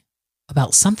today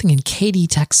about something in Katy,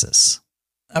 Texas.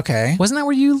 Okay. Wasn't that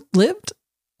where you lived?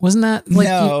 Wasn't that like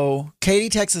no? Katy,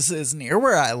 Texas is near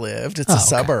where I lived. It's a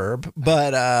suburb,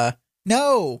 but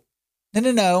no.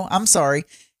 I'm sorry.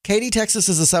 Katy, Texas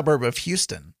is a suburb of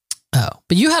Houston. Oh,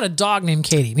 but you had a dog named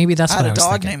Katie. Maybe that's what I was thinking.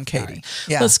 I had a dog named Katie. Right.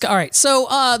 Yeah. Let's go. All right. So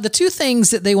the two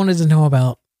things that they wanted to know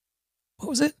about, what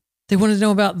was it? They wanted to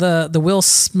know about the Will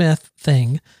Smith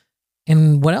thing,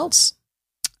 and what else?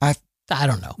 I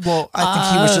don't know. Well, I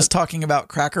think he was just talking about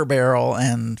Cracker Barrel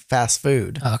and fast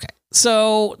food. Okay.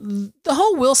 So the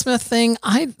whole Will Smith thing,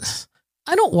 I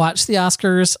don't watch the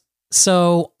Oscars,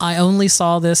 so I only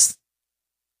saw this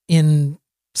in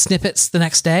snippets the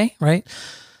next day, right?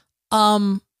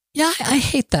 Yeah, I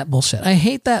hate that bullshit. I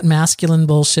hate that masculine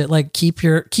bullshit. Like keep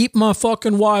my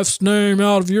fucking wife's name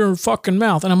out of your fucking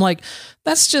mouth. And I'm like,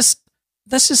 that's just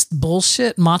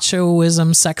bullshit,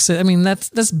 machoism, sexist. I mean,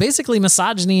 that's basically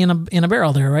misogyny in a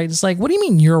barrel there, right? It's like, what do you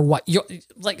mean you're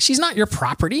like, she's not your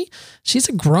property. She's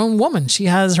a grown woman. She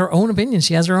has her own opinion.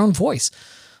 She has her own voice.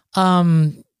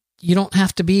 You don't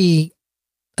have to be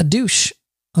a douche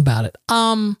about it.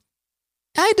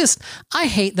 I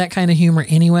hate that kind of humor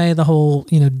anyway. The whole,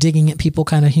 digging at people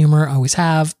kind of humor. I always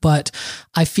have, but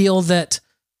I feel that,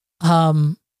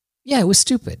 it was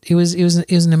stupid. It was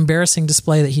an embarrassing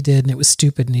display that he did, and it was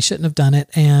stupid, and he shouldn't have done it.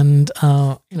 And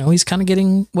he's kind of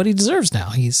getting what he deserves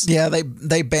now.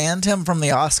 They banned him from the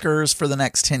Oscars for the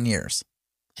next 10 years.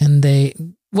 And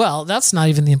that's not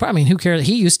even I mean, who cares?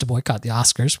 He used to boycott the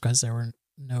Oscars because there were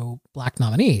no black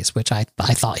nominees, which I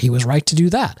thought he was right to do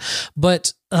that.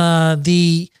 But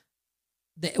the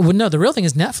real thing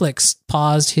is Netflix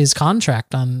paused his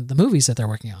contract on the movies that they're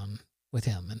working on with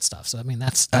him and stuff. So I mean,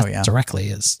 that's directly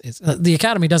is the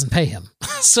Academy doesn't pay him.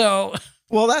 So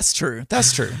well, that's true.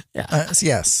 That's true. Yeah.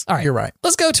 Yes. All right. You're right.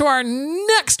 Let's go to our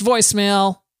next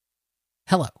voicemail.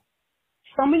 Hello.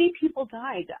 So many people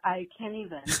died. I can't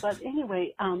even. But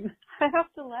anyway, I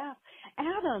have to laugh.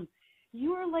 Adam,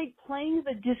 you are like playing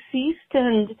the deceased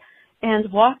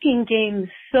and walking game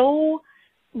so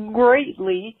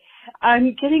greatly.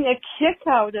 I'm getting a kick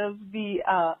out of the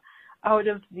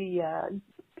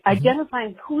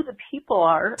identifying who the people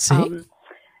are. See?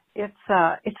 It's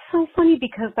so funny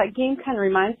because that game kind of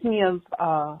reminds me of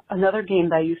another game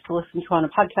that I used to listen to on a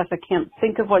podcast. I can't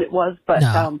think of what it was, but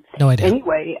no idea.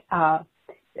 Anyway, I'm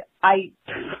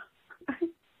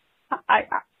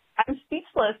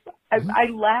speechless. I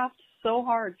laughed so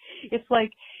hard. It's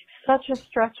like such a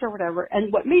stretch or whatever.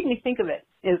 And what made me think of it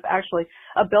is actually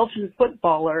a Belgian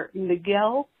footballer,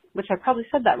 Miguel, which I probably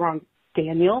said that wrong,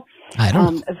 Daniel. I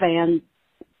don't know.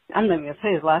 I'm not even going to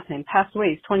say his last name, passed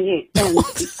away. He's 28. And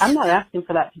I'm not asking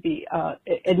for that to be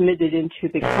admitted into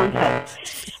the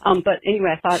contest. But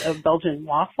anyway, I thought of Belgian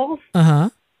waffle. Uh-huh.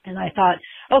 And I thought,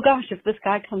 oh gosh, if this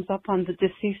guy comes up on the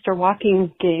deceased or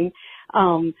walking game,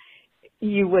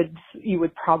 you would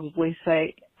probably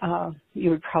say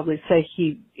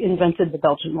he invented the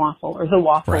Belgian waffle or the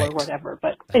waffle or whatever.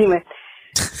 But anyway,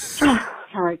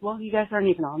 all right. Well, you guys aren't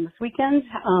even on this weekend,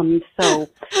 so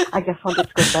I guess I'll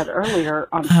just go to bed earlier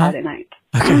on Friday night.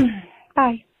 Okay.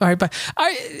 Bye. All right, bye.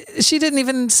 She didn't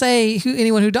even say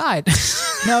anyone who died.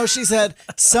 No, she said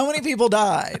so many people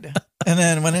died, and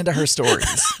then went into her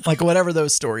stories, like whatever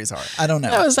those stories are. I don't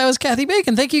know. That was Kathy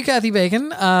Bacon. Thank you, Kathy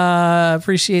Bacon.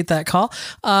 Appreciate that call.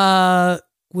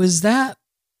 Was that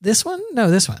this one?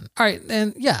 No, this one. All right,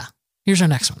 and yeah, here's our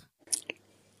next one.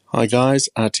 Hi guys,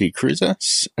 RT Cruiser.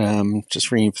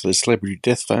 Just ringing for the celebrity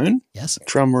death phone. Yes.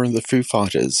 Drummer of the Foo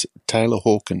Fighters, Taylor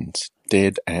Hawkins,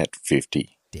 dead at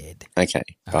 50. Dead. Okay,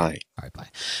 bye. All right, bye.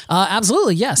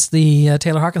 Absolutely, yes. The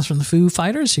Taylor Hawkins from the Foo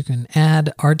Fighters. You can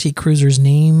add RT Cruiser's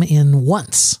name in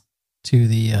once to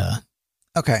the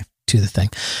to the thing.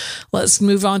 Let's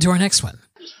move on to our next one.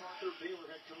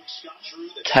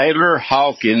 Taylor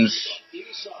Hawkins,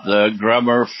 the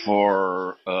drummer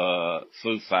for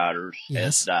Foo Fighters,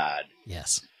 has died.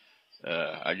 Yes.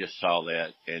 I just saw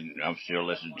that, and I'm still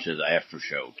listening to the after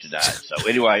show tonight. So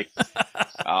anyway,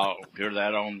 I'll hear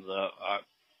that on the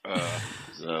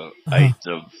 8th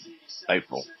of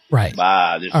April. Right.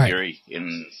 Bye. This is All right. Gary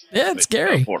in it's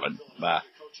Gary. Portland. Bye.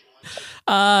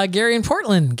 Gary in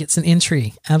Portland gets an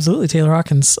entry. Absolutely, Taylor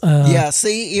Hawkins. Yeah,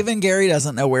 see, even Gary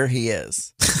doesn't know where he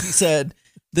is. He said,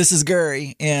 "This is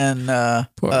Gary in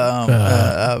Portland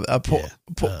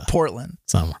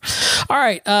somewhere." All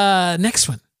right, next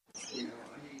one.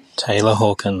 Taylor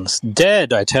Hawkins,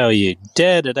 dead. I tell you,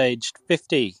 dead at age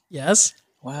 50. Yes.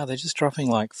 Wow, they're just dropping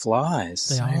like flies.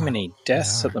 They so are. many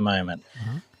deaths at the moment.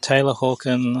 Uh-huh. Taylor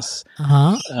Hawkins,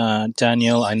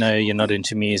 Daniel, I know you're not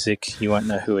into music. You won't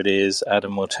know who it is.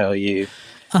 Adam will tell you.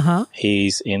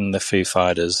 He's in the Foo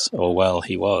Fighters, or well,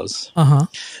 he was.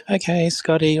 Okay,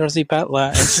 Scotty, Ozzy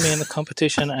Butler, enter me in the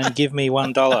competition and give me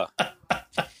 $1.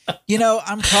 You know,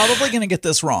 I'm probably going to get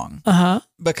this wrong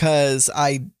because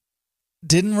I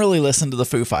didn't really listen to the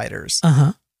Foo Fighters.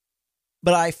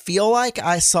 But I feel like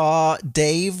I saw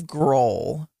Dave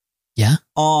Grohl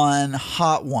on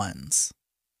Hot Ones.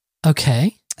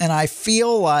 Okay. And I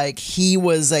feel like he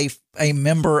was a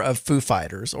member of Foo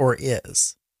Fighters, or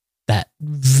is. That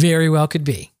very well could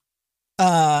be.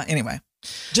 Anyway,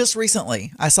 just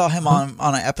recently I saw him on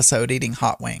an episode eating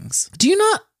hot wings. Do you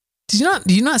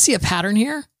not see a pattern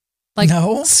here? Like,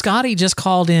 no. Scotty just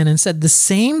called in and said the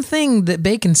same thing that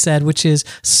Bacon said, which is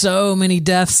so many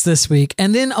deaths this week,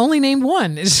 and then only named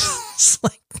one. It's just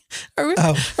like, are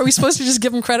we supposed to just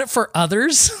give him credit for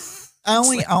others? I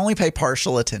only pay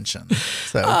partial attention.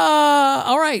 So,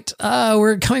 all right,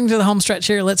 we're coming to the home stretch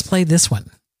here. Let's play this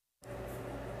one.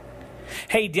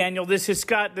 Hey, Daniel, this is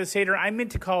Scott the Satyr. I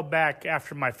meant to call back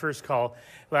after my first call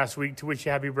last week to wish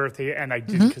you happy birthday, and I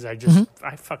didn't because I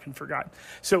fucking forgot.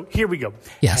 So here we go.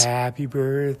 Yes. Happy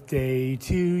birthday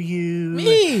to you.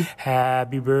 Me.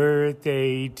 Happy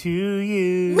birthday to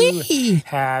you. Me.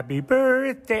 Happy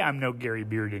birthday. I'm no Gary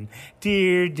Bearden.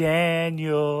 Dear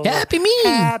Daniel. Happy me.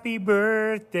 Happy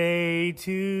birthday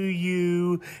to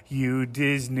you, you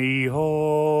Disney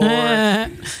whore.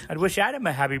 I'd wish Adam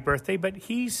a happy birthday, but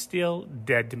he's still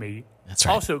dead to me. That's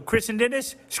right. Also, Chris and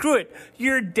Dennis, screw it.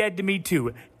 You're dead to me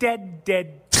too. Dead,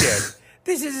 dead, dead.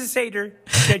 This is a Satyr.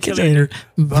 Catch you later.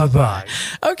 Bye-bye.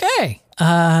 Okay.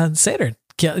 Satyr.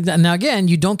 Now, again,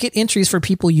 you don't get entries for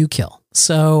people you kill.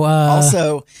 So,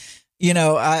 also, you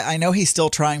know, I know he's still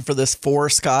trying for this 4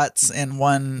 Scotts in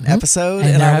one episode,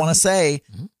 and I want to say,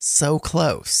 so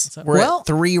close. We're at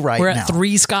 3 right now. We're at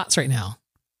 3 Scotts right now.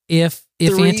 If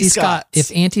 3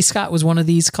 Auntie Scott was one of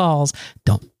these calls,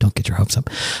 don't get your hopes up.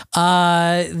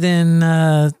 Then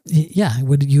you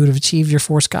would have achieved your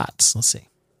 4 Scotts. Let's see.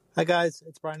 Hi guys,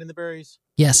 it's Brian in the Berries.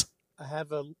 Yes. I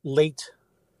have a late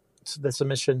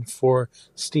submission for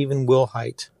Stephen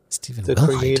Wilhite, the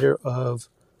creator of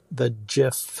the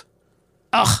GIF.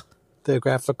 The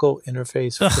graphical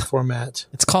interface for the format.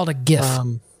 It's called a GIF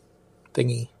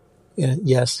thingy.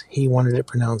 Yes, he wanted it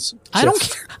pronounced GIF. I don't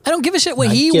care. I don't give a shit what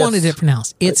Not he GIF, wanted it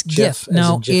pronounced. It's GIF.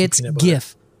 No, it's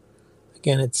GIF.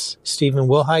 Again, it's Stephen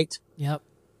Wilhite. Yep.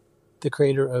 The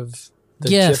creator of the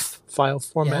GIF file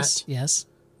format. Yes.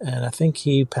 And I think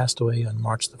he passed away on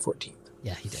March the 14th.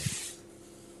 Yeah, he did.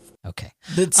 Okay.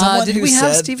 Did someone who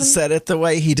said it the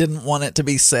way he didn't want it to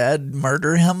be said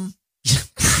murder him?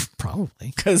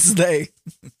 Probably. Because they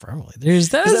Probably.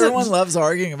 Because everyone loves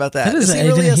arguing about that. Is he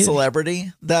really a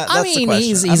celebrity? That's the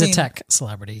question. He's a tech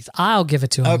celebrity. I'll give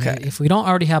it to him. Okay. If we don't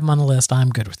already have him on the list,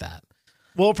 I'm good with that.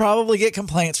 We'll probably get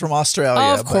complaints from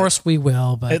Australia. Of course we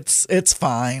will, but it's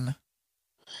fine.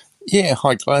 Yeah,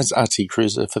 hi guys, RT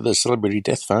Cruiser for the Celebrity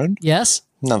Death Phone. Yes.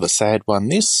 Another sad one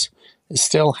this.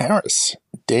 Estelle Harris,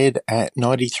 dead at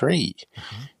 93.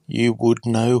 Mm-hmm. You would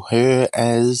know her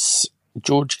as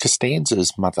George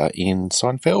Costanza's mother in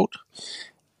Seinfeld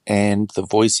and the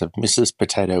voice of Mrs.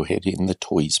 Potato Head in the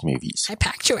Toys movies. I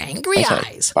packed your angry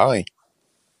eyes. Bye.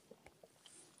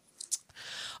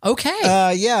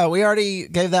 Okay. Yeah, we already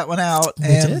gave that one out.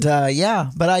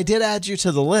 But I did add you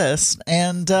to the list.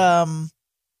 And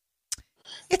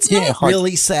it's not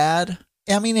really sad.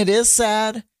 I mean, it is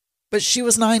sad, but she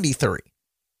was 93.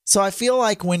 So I feel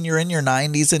like when you're in your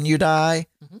 90s and you die,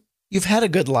 you've had a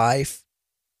good life.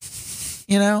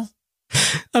 You know?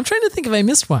 I'm trying to think if I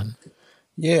missed one.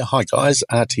 Yeah, hi guys,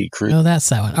 RT Cruiser. Oh, that's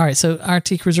that one. All right, so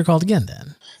RT Cruiser called again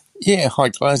then. Yeah, hi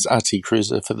guys, RT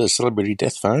Cruiser for the Celebrity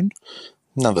Death Phone.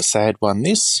 Another sad one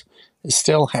this.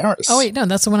 Estelle Harris. Oh, wait, no,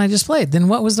 that's the one I just played. Then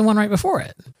what was the one right before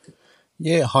it?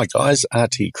 Yeah, hi guys,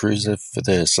 RT Cruiser for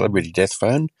the Celebrity Death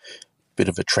Phone. Bit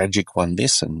of a tragic one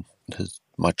this, and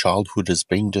my childhood has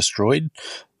been destroyed.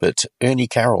 But Ernie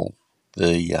Carroll,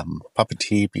 the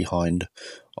puppeteer behind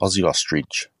Ozzy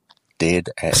Ostrich, dead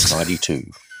at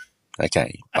 92.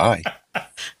 Okay, bye.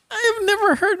 I have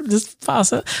never heard of this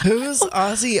faucet. Who's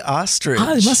Ozzy Ostrich?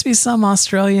 It must be some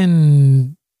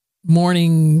Australian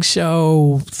morning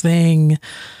show thing.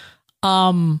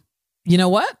 You know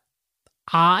what?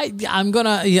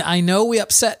 I know we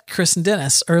upset Chris and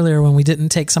Dennis earlier when we didn't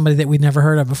take somebody that we'd never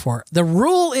heard of before. The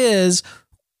rule is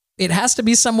it has to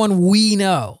be someone we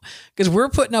know because we're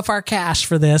putting up our cash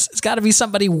for this. It's got to be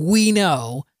somebody we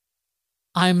know.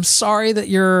 I'm sorry that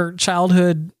your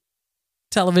childhood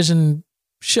television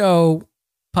show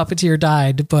puppeteer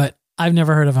died, but I've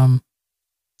never heard of him.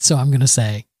 So I'm going to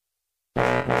say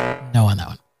no on that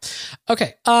one.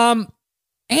 Okay.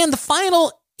 And the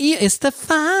final, it's the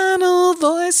final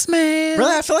voicemail.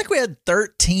 Really? I feel like we had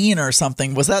 13 or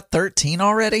something. Was that 13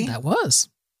 already? That was.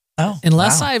 Oh,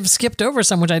 unless I've skipped over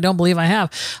some, which I don't believe I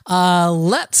have.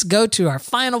 Let's go to our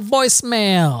final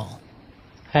voicemail.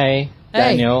 Hey,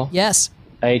 Daniel. Yes.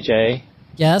 AJ.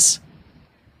 Yes.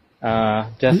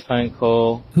 Death phone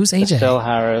call. Who's AJ? Estelle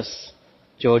Harris,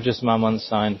 George's mum on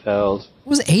Seinfeld.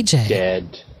 Who's AJ?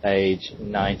 Dead, age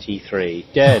 93.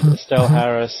 Dead, Estelle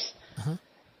Harris.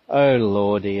 Oh,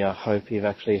 Lordy, I hope you've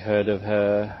actually heard of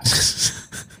her.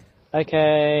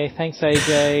 Okay, thanks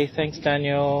AJ. Thanks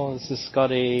Daniel. This is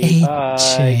Scotty. AJ.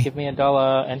 Bye. Give me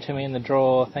 $1. Enter me in the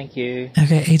draw. Thank you.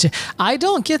 Okay, AJ. I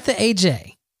don't get the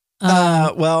AJ.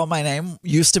 Well, my name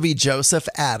used to be Joseph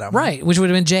Adam. Right, which would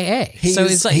have been J.A. So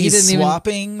it's like he's he didn't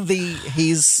swapping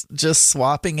he's just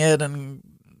swapping it and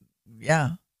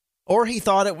yeah. Or he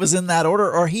thought it was in that order,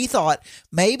 or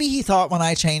maybe he thought when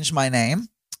I changed my name.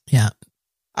 Yeah.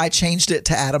 I changed it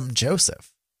to Adam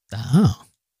Joseph. Oh.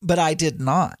 But I did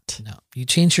not. No, you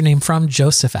changed your name from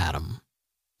Joseph Adam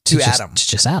to Adam. To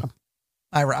just Adam.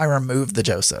 I removed the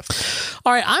Joseph.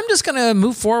 All right, I'm just going to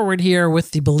move forward here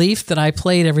with the belief that I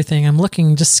played everything. I'm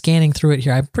just scanning through it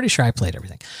here. I'm pretty sure I played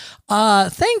everything.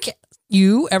 Thank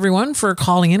you, everyone, for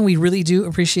calling in. We really do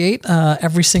appreciate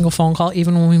every single phone call,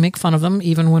 even when we make fun of them,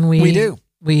 even when we do.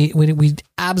 We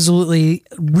absolutely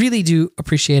really do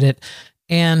appreciate it.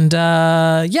 And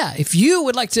if you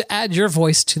would like to add your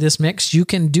voice to this mix, you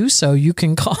can do so. You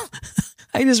can call.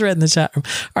 I just read in the chat room,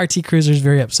 RT Cruiser is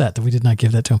very upset that we did not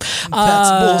give that to him.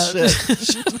 That's bullshit.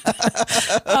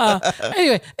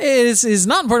 Anyway, it is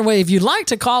not important way. If you'd like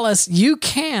to call us, you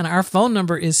can. Our phone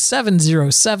number is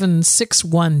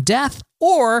 707-61-DEATH,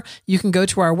 or you can go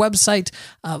to our website,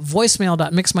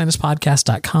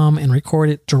 voicemail.mix-podcast.com, and record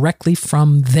it directly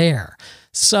from there.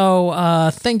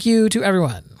 So thank you to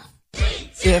everyone.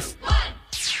 I'm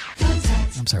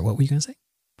sorry, what were you going to say?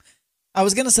 I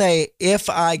was going to say, if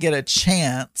I get a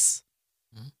chance,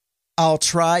 I'll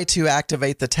try to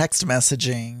activate the text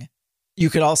messaging. You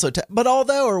could also, but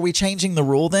are we changing the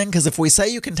rule then? Because if we say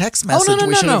you can text message,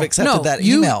 we should have accepted that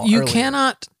email. You earlier.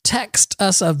 cannot text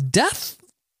us of death.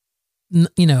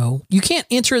 You can't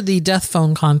enter the death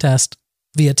phone contest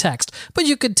via text, but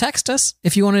you could text us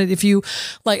if you wanted. If you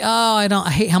I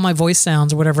hate how my voice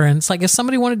sounds or whatever. And it's like if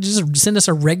somebody wanted to just send us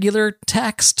a regular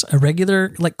text, a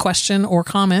regular question or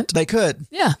comment, they could.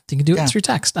 Yeah, you can do it through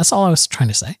text. That's all I was trying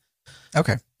to say.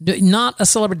 Okay. Not a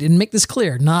celebrity. And make this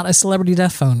clear. Not a celebrity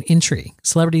death phone entry.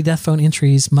 Celebrity death phone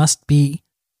entries must be.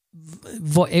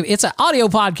 It's an audio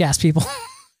podcast, people.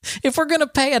 If we're going to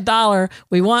pay $1,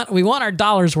 we want our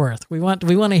dollar's worth. We want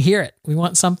to hear it. We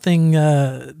want something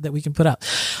that we can put out.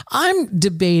 I'm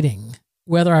debating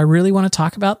whether I really want to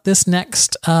talk about this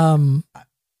next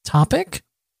topic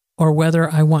or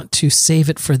whether I want to save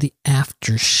it for the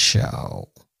after show.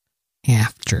 We're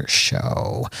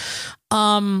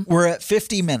at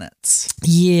 50 minutes.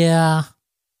 Yeah.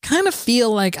 Kind of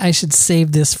feel like I should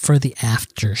save this for the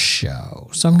after show.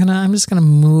 So I'm just gonna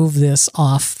move this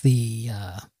off the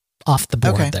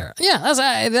board there.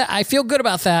 Yeah, I feel good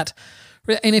about that.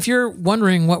 And if you're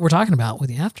wondering what we're talking about with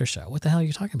the after show, what the hell are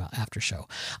you talking about after show?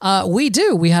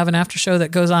 We have an after show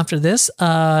that goes after this,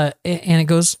 and it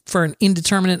goes for an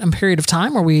indeterminate period of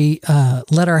time where we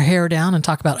let our hair down and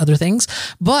talk about other things.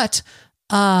 But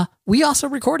we also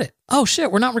record it. Oh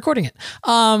shit, we're not recording it.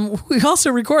 We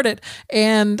also record it,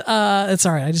 and it's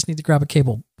all right. I just need to grab a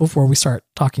cable before we start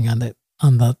talking on the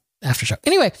after show.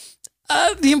 Anyway,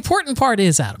 the important part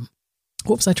is, Adam.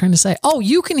 What was I trying to say? Oh,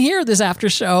 you can hear this after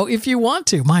show if you want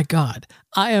to. My God,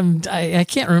 I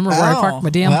can't remember where I parked my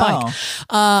damn bike.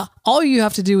 All you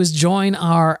have to do is join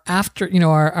our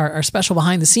our special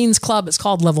behind the scenes club. It's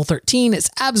called Level 13.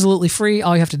 It's absolutely free.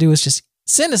 All you have to do is just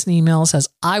send us an email that says,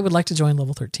 I would like to join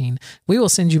Level 13. We will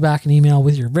send you back an email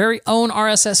with your very own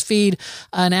RSS feed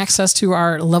and access to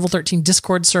our Level 13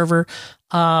 Discord server.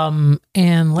 And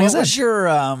like what was your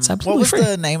what was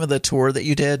the name of the tour that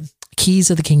you did?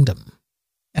 Keys of the Kingdom.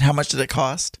 And how much did it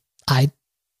cost? It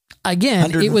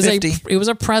was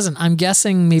a present. I'm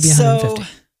guessing maybe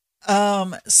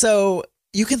 150. So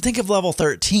you can think of Level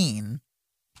 13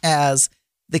 as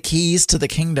the keys to the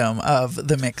kingdom of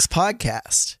the Mix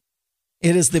podcast.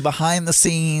 It is the behind the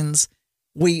scenes.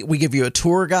 We give you a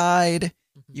tour guide.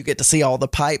 You get to see all the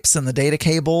pipes and the data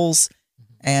cables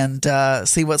and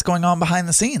see what's going on behind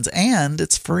the scenes. And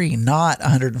it's free, not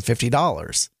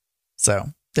 $150.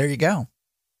 So there you go.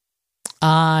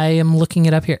 I am looking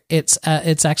it up here. It's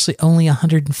actually only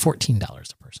 $114 a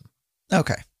person.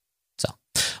 Okay. So,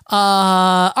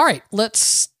 all right,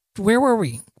 where were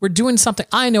we? We're doing something.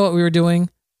 I know what we were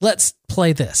doing. Let's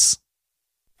play this.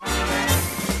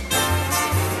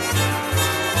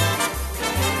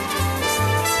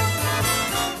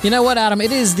 You know what, Adam?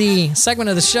 It is the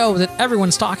segment of the show that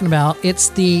everyone's talking about. It's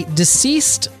the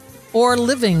deceased or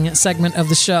living segment of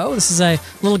the show. This is a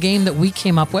little game that we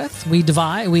came up with. We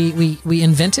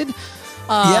invented.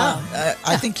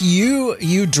 I think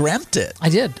you dreamt it. I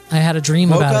did. I had a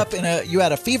dream about it. You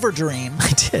had a fever dream. I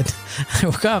did. I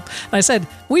woke up and I said,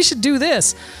 we should do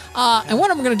this. And what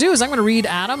I'm going to do is I'm going to read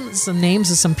Adam some names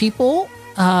of some people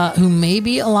who may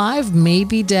be alive, may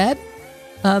be dead.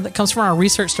 That comes from our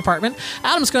research department.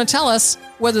 Adam's going to tell us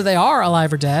whether they are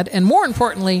alive or dead, and more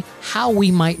importantly, how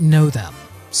we might know them.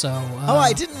 So,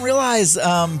 I didn't realize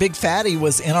Big Fatty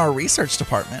was in our research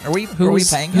department. Are we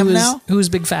paying him now? Who's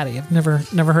Big Fatty? I've never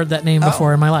heard that name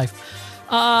before in my life.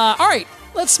 All right,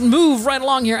 let's move right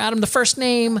along here, Adam. The first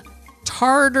name,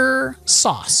 Tartar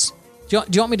Sauce. Do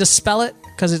you want me to spell it?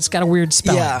 Because it's got a weird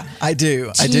spelling. Yeah, I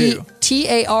do.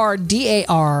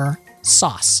 TARDAR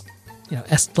sauce.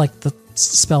 Like the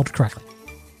spelled correctly.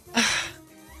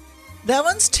 That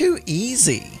one's too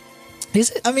easy.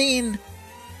 Is it? I mean,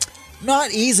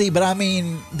 not easy, but I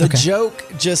mean, the joke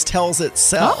just tells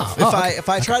itself. If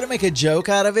I try to make a joke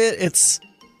out of it,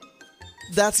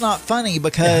 that's not funny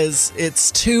because it's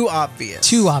too obvious.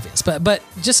 Too obvious. But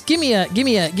just give me a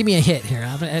hit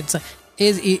here. It's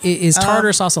is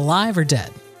Tartar Sauce alive or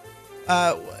dead?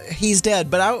 He's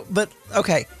dead, but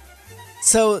okay.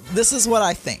 So this is what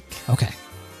I think. Okay.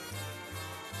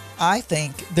 I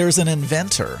think there's an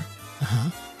inventor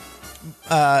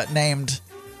named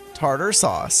Tartar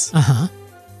Sauce.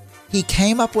 He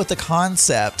came up with the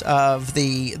concept of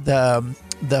the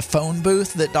phone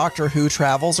booth that Doctor Who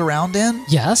travels around in.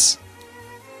 Yes.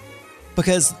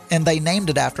 And they named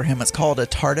it after him. It's called a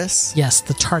TARDIS. Yes,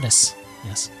 the TARDIS.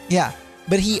 Yes. Yeah.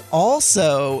 But he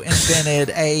also invented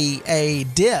a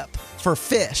dip for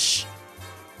fish.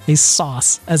 A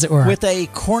sauce, as it were. With a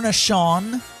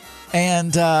cornichon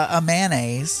and a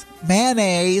mayonnaise.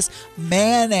 Mayonnaise.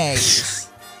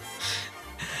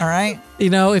 All right?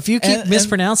 If you keep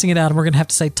mispronouncing it, Adam, we're going to have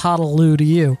to say toddaloo to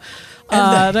you.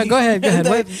 No, go ahead.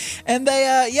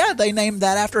 They named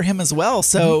that after him as well.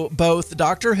 So both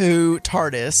Doctor Who,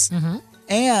 TARDIS,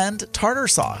 and Tartar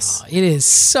Sauce. It is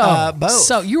so,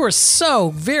 both. You are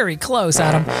so very close,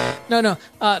 Adam. No.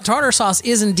 Tartar Sauce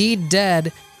is indeed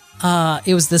dead.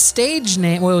 It was the stage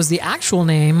name. Well, it was the actual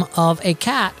name of a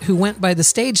cat who went by the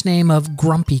stage name of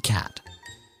Grumpy Cat.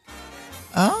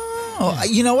 Oh,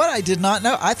 you know what? I did not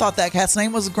know. I thought that cat's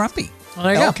name was Grumpy. Well,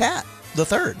 there you go. Cat, the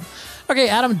third. Okay,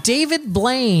 Adam. David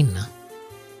Blaine.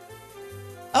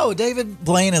 Oh, David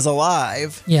Blaine is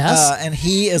alive. Yes. And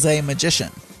he is a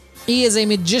magician. He is a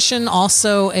magician,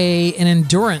 also an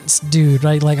endurance dude,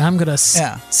 right? Like, I'm going to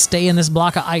stay in this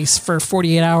block of ice for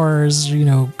 48 hours,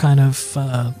 kind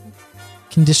of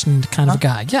conditioned kind of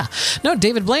guy. Yeah. No,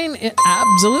 David Blaine,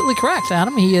 absolutely correct,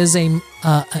 Adam. He is he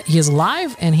is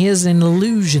alive, and he is an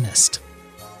illusionist.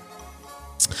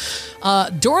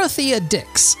 Dorothea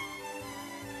Dix.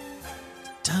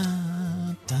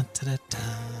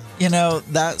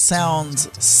 That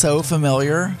sounds so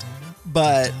familiar,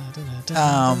 but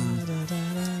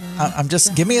I'm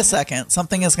just, give me a second.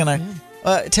 Something is going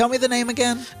to, tell me the name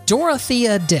again.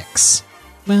 Dorothea Dix.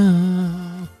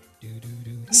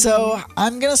 So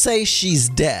I'm going to say she's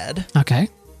dead. Okay.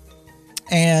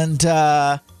 And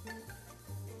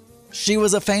she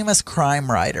was a famous crime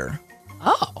writer.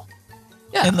 Oh.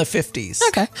 Yeah. In the 50s.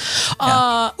 Okay.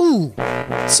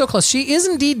 So close. She is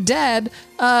indeed dead.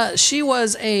 She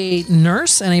was a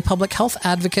nurse and a public health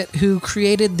advocate who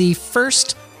created the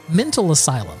first mental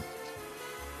asylum.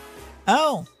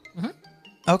 Oh.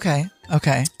 Okay.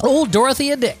 Old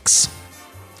Dorothea Dix.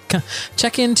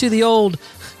 Check into the old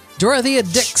Dorothea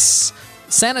Dix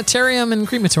Sanitarium and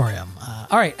Crematorium.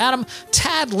 All right, Adam.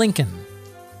 Tad Lincoln.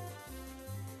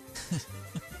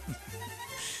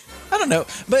 I don't know,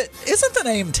 but isn't the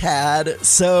name Tad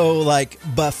so like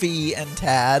Buffy and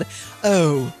Tad?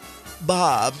 Oh,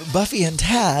 Bob, Buffy and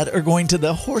Tad are going to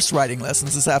the horse riding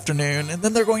lessons this afternoon, and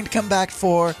then they're going to come back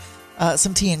for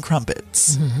some tea and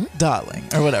crumpets, darling,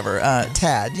 or whatever.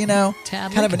 Tad,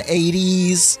 Tad kind of an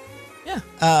 80s,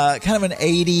 kind of an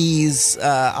 80s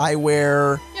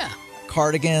eyewear,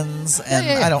 cardigans,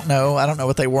 and I don't know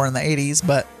what they wore in the 80s,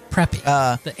 but preppy,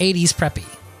 the 80s preppy.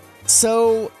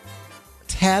 So.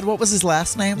 Tad, what was his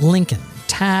last name? Lincoln.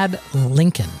 Tad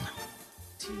Lincoln.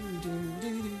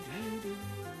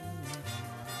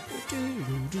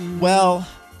 Well,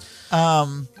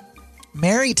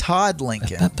 Mary Todd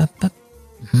Lincoln.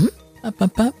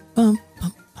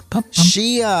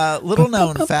 She, little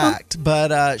known fact,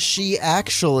 but she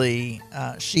actually,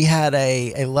 she had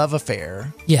a love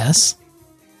affair. Yes.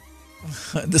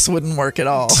 This wouldn't work at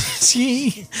all. And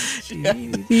she had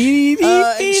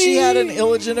an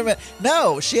illegitimate.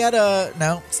 No,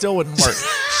 still wouldn't work.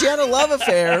 She had a love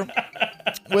affair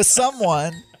with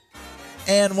someone,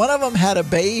 and one of them had a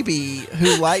baby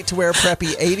who liked to wear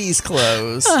preppy 80s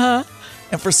clothes.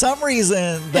 And for some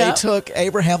reason, they took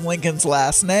Abraham Lincoln's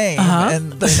last name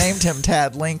and they named him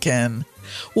Tad Lincoln.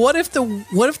 What if the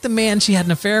man she had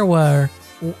an affair with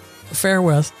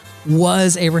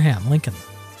was Abraham Lincoln?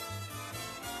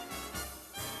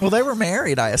 Well, they were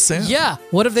married, I assume. Yeah.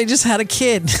 What if they just had a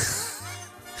kid?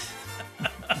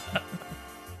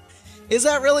 Is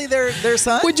that really their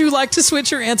son? Would you like to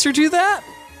switch your answer to that?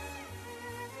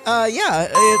 Yeah,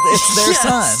 it's their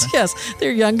son. Yes,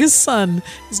 their youngest son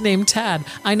is named Tad.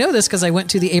 I know this because I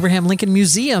went to the Abraham Lincoln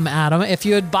Museum, Adam. If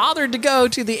you had bothered to go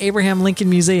to the Abraham Lincoln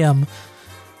Museum,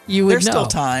 you would know. There's still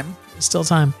time. Still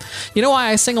time. You know why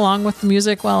I sing along with the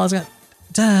music while I was going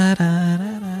da, da,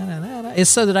 da, da, da, da, is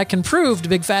so that I can prove to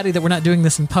Big Fatty that we're not doing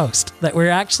this in post, that we're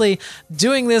actually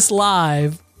doing this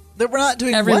live. That we're not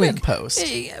doing every what week in post?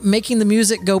 Making the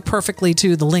music go perfectly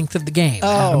to the length of the game.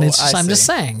 Oh, I'm just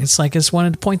saying. It's like I just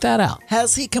wanted to point that out.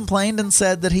 Has he complained and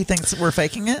said that he thinks we're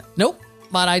faking it? Nope.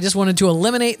 But I just wanted to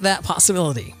eliminate that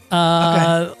possibility.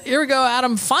 Okay. Here we go,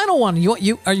 Adam. Final one.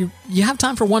 You have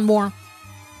time for one more?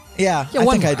 Yeah, I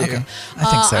think I do. Okay. I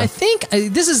think so. I think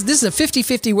this is a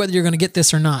 50-50 whether you're going to get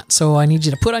this or not. So I need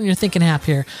you to put on your thinking hat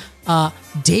here.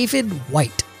 David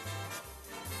White.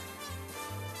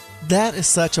 That is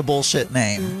such a bullshit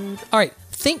name. All right,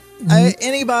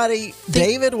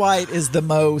 David White is the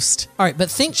most. All right,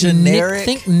 but think generic.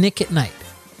 Think Nick at Night.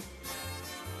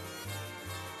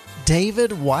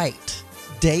 David White.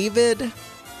 David.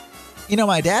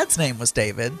 My dad's name was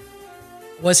David.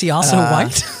 Was he also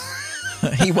white?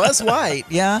 He was white,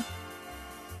 yeah.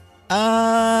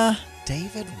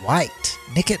 David White.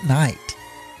 Nick at Night.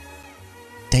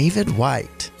 David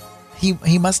White.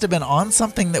 He must have been on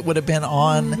something that would have been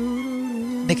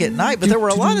on Nick at Night, but there were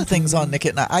a lot of things on Nick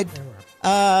at Night.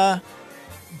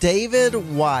 David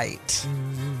White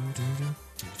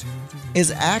is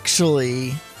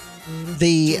actually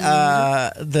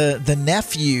the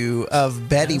nephew of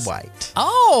Betty White.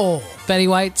 Oh, Betty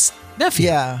White's nephew.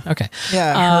 Yeah. Okay.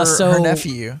 Yeah, her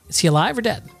nephew. Is he alive or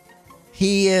dead?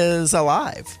 He is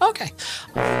alive. Okay.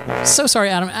 So sorry,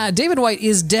 Adam. David White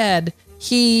is dead.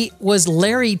 He was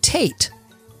Larry Tate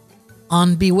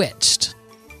on Bewitched.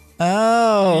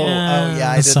 Oh, yeah.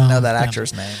 I didn't know that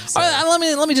actor's name. So. All right,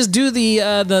 let me just do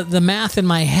the math in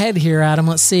my head here, Adam.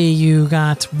 Let's see. You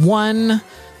got 1,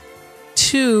 2.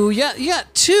 2. Yeah, you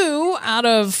got 2 out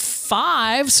of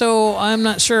 5, so I'm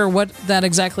not sure what that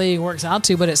exactly works out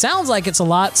to, but it sounds like it's a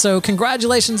lot. So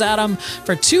congratulations, Adam,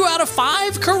 for 2 out of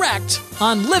 5 correct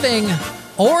on living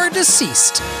or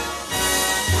deceased.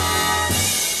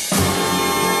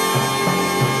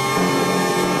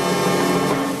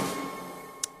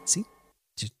 See?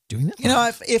 Just doing that. You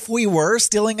know, if we were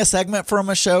stealing a segment from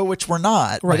a show, which we're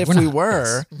not, Right, but if we're we not,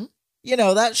 were, yes. Mhm. you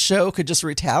know, that show could just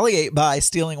retaliate by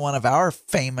stealing one of our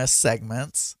famous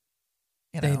segments.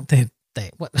 You know, They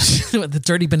what, what, the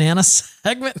Dirty Banana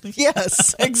segment?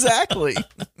 Yes, exactly.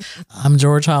 I'm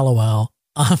George Hollowell.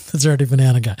 I'm the Dirty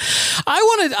Banana guy.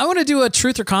 I want to do a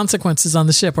truth or consequences on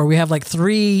the ship where we have like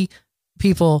 3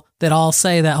 people that all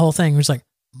say that whole thing. We're just like,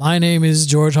 my name is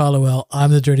George Hollowell.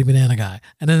 I'm the Dirty Banana guy.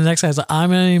 And then the next guy's like, my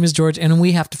name is George. And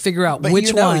we have to figure out But which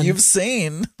you know, one. you've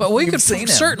seen. But we you've could seen him.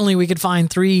 certainly we could find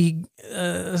 3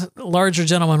 larger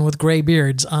gentlemen with gray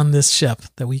beards on this ship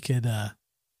that we could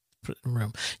put in a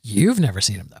room. You've never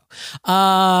seen him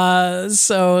though.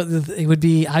 So it would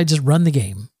be, I just run the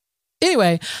game.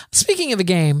 Anyway, speaking of a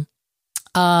game,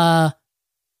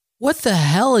 what the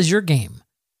hell is your game?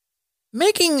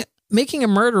 Making a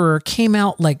Murderer came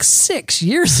out like 6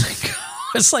 years ago.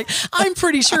 It's like, I'm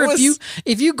pretty sure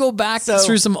if you go back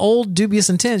through some old Dubious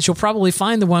Intents, you'll probably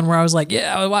find the one where I was like,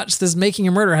 yeah, I watched this Making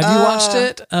a Murderer. Have you watched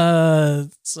it?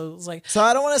 So it's like, so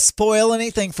I don't want to spoil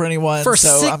anything for anyone. For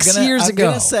so 6 years ago.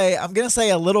 I'm gonna say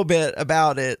a little bit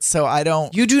about it. So I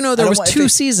don't. You do know there was 2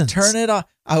 seasons. Turn it off.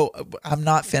 Oh, I'm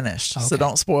not finished. So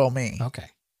don't spoil me. Okay.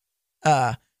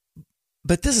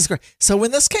 But this is great. So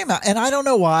when this came out, and I don't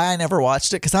know why I never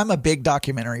watched it because I'm a big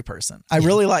documentary person. I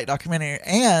really like documentary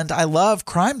and I love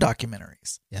crime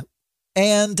documentaries. Yep.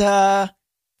 And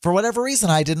for whatever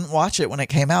reason, I didn't watch it when it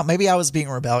came out. Maybe I was being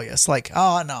rebellious. Like,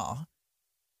 oh, no.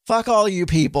 Fuck all you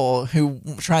people who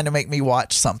trying to make me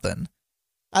watch something.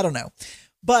 I don't know.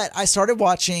 But I started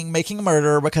watching Making a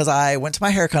Murderer because I went to my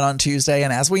haircut on Tuesday.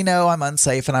 And as we know, I'm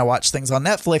unsafe and I watch things on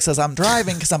Netflix as I'm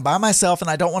driving because I'm by myself and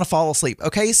I don't want to fall asleep.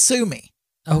 Okay, sue me.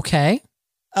 Okay.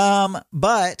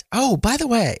 But, oh, by the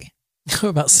way,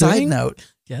 about side suing? note.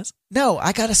 Yes. No,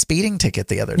 I got a speeding ticket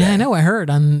the other day. Yeah, I know. I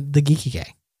heard on the Geeky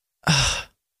Gay.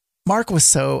 Mark was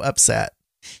so upset.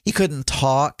 He couldn't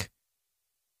talk.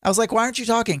 I was like, why aren't you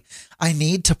talking? I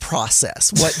need to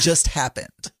process what just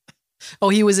happened. Oh,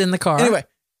 he was in the car. Anyway.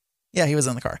 Yeah, he was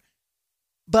in the car.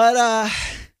 But,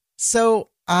 so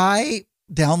I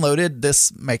downloaded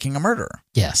this Making a Murderer.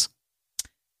 Yes.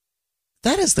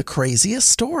 That is the craziest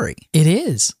story. It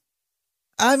is.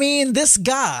 I mean, this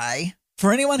guy,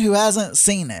 for anyone who hasn't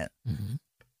seen it,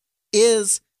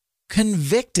 is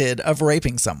convicted of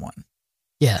raping someone.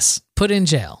 Yes. Put in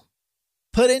jail.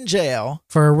 Put in jail.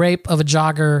 For a rape of a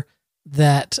jogger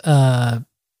that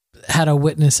had a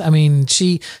witness. I mean,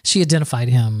 she identified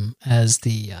him as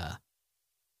the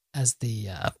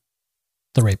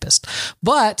rapist.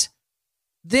 But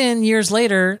then years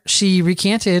later, she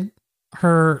recanted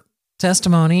her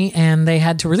testimony and they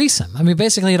had to release him. I mean,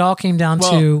 basically it all came down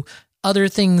to other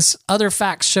things, other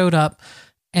facts showed up,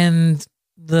 and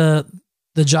the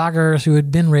jogger who had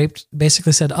been raped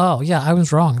basically said, oh yeah, I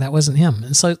was wrong. That wasn't him.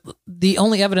 And so the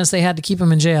only evidence they had to keep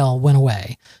him in jail went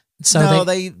away. So no,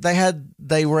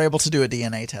 they were able to do a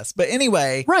DNA test. But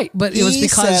anyway, right. But it was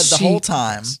because said the whole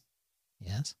time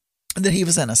yes, that he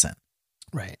was innocent.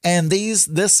 Right. And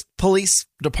this police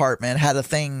department had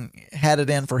it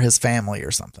in for his family or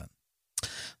something.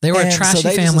 They were a trashy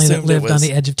family that lived on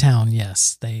the edge of town.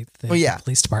 Yes. The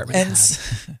police department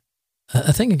had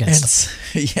a thing against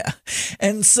them. Yeah.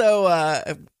 And so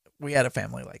we had a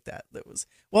family like that was,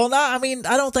 I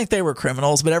don't think they were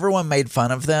criminals, but everyone made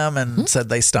fun of them and said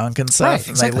they stunk and stuff. Right,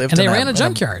 and they lived and they ran a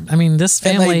junkyard. I mean, this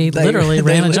family they literally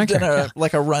ran a lived junkyard. in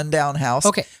like a rundown house.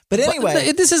 Okay. But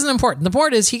anyway. This isn't important. The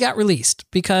point is he got released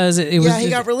because he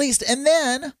got released. And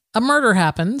then a murder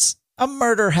happens.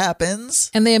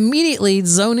 And they immediately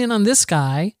zone in on this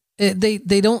guy. They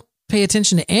don't pay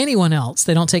attention to anyone else.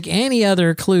 They don't take any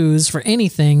other clues for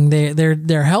anything.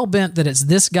 They're hell bent that it's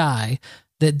this guy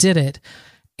that did it.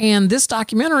 And this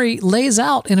documentary lays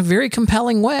out in a very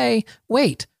compelling way.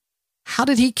 Wait, how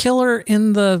did he kill her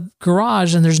in the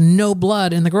garage? And there's no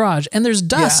blood in the garage, and there's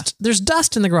dust. Yeah. There's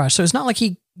dust in the garage. So it's not like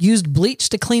he used bleach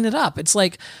to clean it up. It's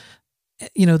like,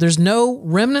 there's no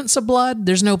remnants of blood.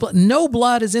 There's no blood. No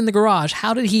blood is in the garage.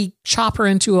 How did he chop her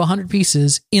into 100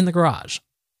 pieces in the garage?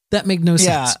 That made no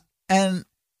sense. And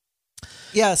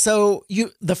so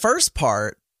the first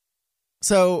part.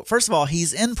 So first of all,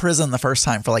 he's in prison the first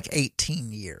time for like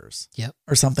 18 years. Yep.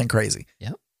 Or something crazy.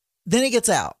 Yep. Then he gets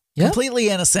out, completely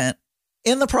innocent,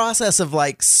 in the process of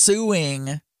like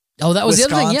suing Oh, that was the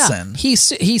other thing. Yeah, Wisconsin.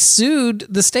 he sued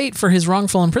the state for his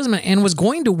wrongful imprisonment and was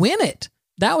going to win it.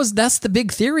 That's the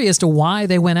big theory as to why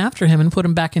they went after him and put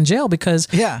him back in jail, because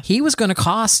he was going to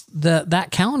cost that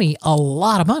county a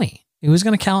lot of money. It was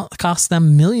going to cost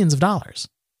them millions of dollars.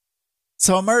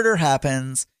 So a murder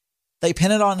happens. They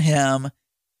pin it on him.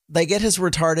 They get his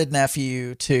retarded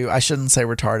nephew to, I shouldn't say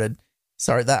retarded.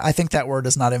 Sorry, I think that word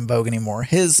is not in vogue anymore.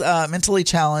 His mentally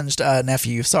challenged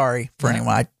nephew. Sorry for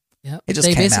anyone. It just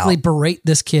they came basically out. berate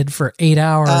this kid for 8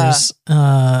 hours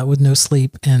with no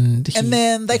sleep, and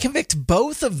then they convict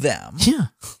both of them. Yeah,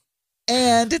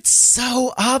 and it's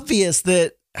so obvious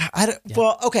that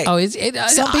well, okay. Oh,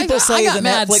 some people say I got the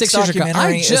mad Netflix 6 years ago.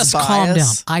 documentary I just is calmed down.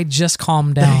 biased. I just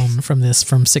calmed down from this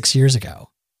from 6 years ago.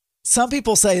 Some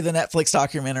people say the Netflix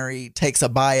documentary takes a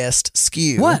biased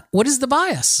skew. What is the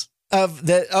bias? Of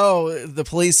that? Oh, the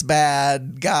police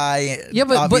bad guy. Yeah,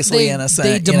 but obviously they, innocent.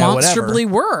 they you know, demonstrably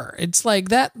whatever. were. It's like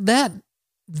that. Well,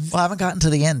 I haven't gotten to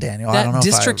the end, Daniel. I don't know. That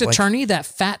district attorney, that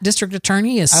fat district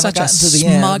attorney, is such a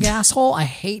smug asshole. I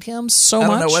hate him so much.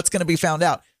 I don't know what's going to be found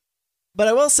out, but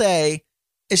I will say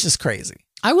it's just crazy.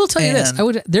 I will tell you this: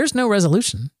 there's no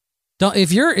resolution.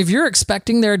 If you're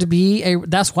expecting there to be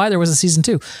that's why there was a season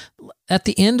 2. At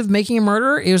the end of Making a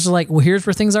Murderer, it was like, well, here's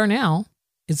where things are now.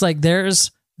 It's like there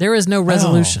is no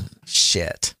resolution. Oh,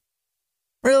 shit.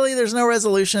 Really? There's no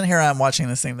resolution? Here I am watching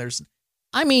this thing.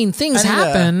 I mean, things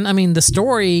happen. I mean, the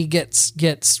story gets.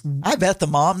 I bet the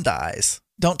mom dies.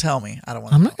 Don't tell me. I don't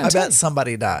want. I'm not gonna I tell bet you.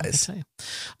 somebody dies. Tell you.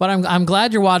 But I'm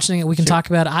glad you're watching it. We can talk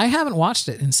about it. I haven't watched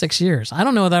it in 6 years. I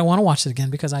don't know that I want to watch it again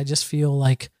because I just feel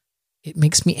like it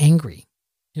makes me angry.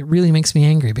 It really makes me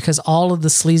angry because all of the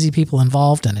sleazy people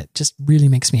involved in it just really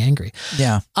makes me angry.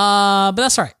 Yeah. But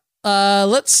that's all right.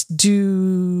 Let's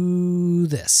do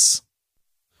this.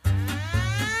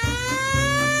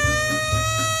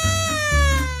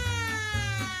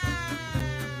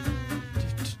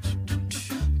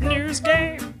 News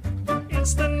game.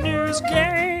 It's the news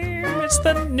game. It's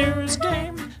the news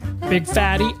game. Big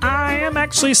Fatty, I am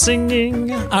actually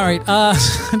singing. All right.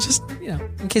 Just,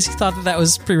 in case you thought that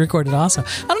was pre-recorded also.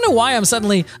 I don't know why I'm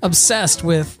suddenly obsessed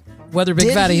with whether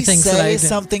Big Fatty thinks that I did.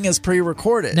 Something is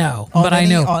pre-recorded. No, on but any- I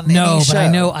know. on No, any but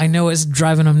I show. know it's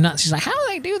driving them nuts. She's like, how do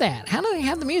they do that? How do they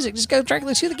have the music just go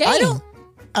directly to the game?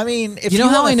 I mean, if You know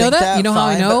how wanna I know think that? You know how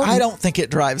I fine, know? but I don't think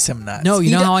it drives him nuts. No, you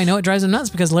He know do- how I know it drives him nuts?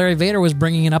 Because Larry Vader was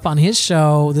bringing it up on his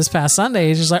show this past Sunday.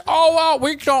 He's just like, oh,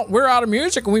 well, we're out of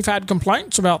music and we've had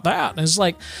complaints about that. And it's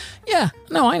like, yeah,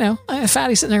 no, I know.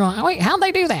 Fatty's sitting there going, wait, how'd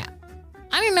they do that?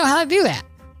 I didn't know how to do that.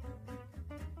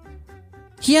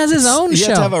 He has his own You show.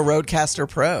 have to have a Rodecaster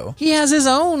Pro. He has his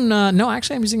own. No,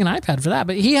 actually, I'm using an iPad for that.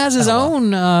 But he has his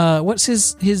own. What's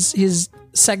his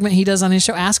segment he does on his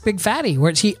show, Ask Big Fatty,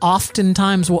 where he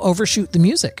oftentimes will overshoot the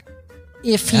music.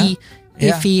 If he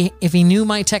knew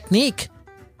my technique,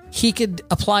 he could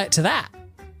apply it to that.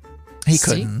 He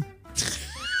See? couldn't.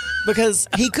 Because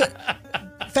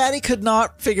Fatty could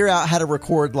not figure out how to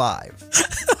record live.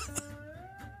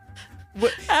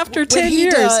 After When 10 he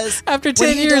years, does- after when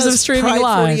 10 he years of does streaming Pride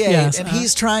live, 48 yes, and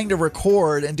he's trying to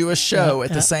record and do a show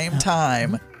at the same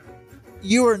time,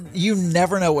 you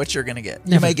never know what you're going to get.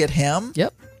 You Never. may get him.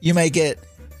 Yep. You may get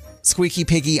Squeaky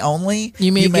Piggy only.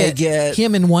 You may get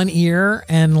him in one ear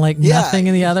and nothing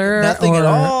in the other, Nothing at or-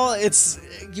 all. It's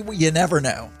you never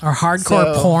know. or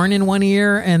hardcore So- porn in one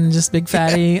ear and just Big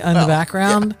Fatty in the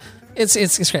background. It's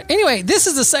great. Anyway, this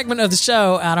is the segment of the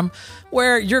show, Adam,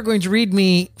 where you're going to read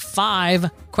me 5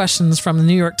 questions from the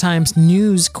New York Times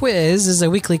News Quiz. This is a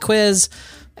weekly quiz.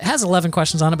 It has 11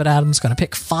 questions on it, but Adam's going to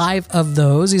pick 5 of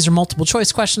those. These are multiple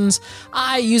choice questions.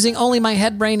 I, using only my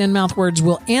head, brain, and mouth words,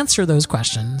 will answer those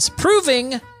questions,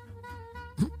 proving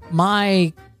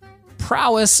my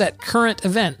prowess at current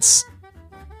events.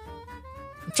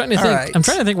 I'm trying to think. right. I'm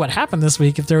trying to think what happened this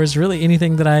week. If there was really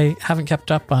anything that I haven't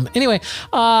kept up on. Anyway,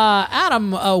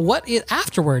 Adam, what is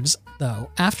afterwards though?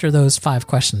 After those 5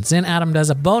 questions, then Adam does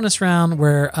a bonus round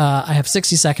where I have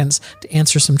 60 seconds to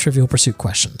answer some Trivial Pursuit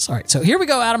questions. All right, so here we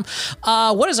go, Adam.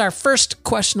 What is our first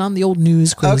question on the old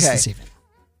news quiz Okay. this evening?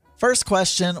 First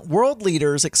question. World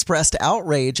leaders expressed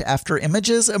outrage after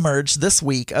images emerged this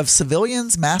week of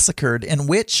civilians massacred in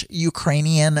which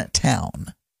Ukrainian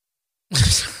town?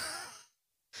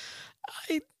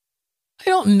 I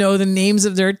don't know the names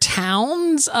of their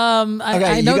towns.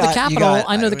 I know the capital.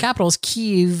 I know the capital is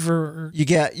Kyiv. Or You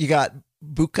got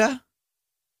Bucha.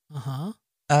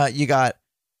 You got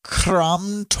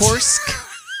Kramatorsk.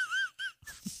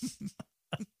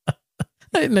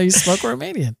 I didn't know you spoke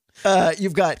Romanian.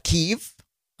 You've got Kyiv.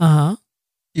 Uh-huh.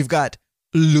 You've got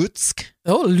Lutsk.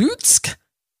 Oh, Lutsk.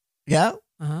 Yeah.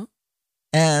 Uh-huh.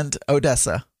 And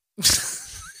Odessa.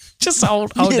 Just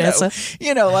old Odessa.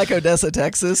 Like Odessa,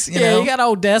 Texas. You You got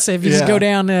Odessa if you just go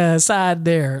down the side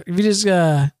there. If you just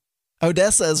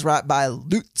Odessa is right by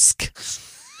Lutsk.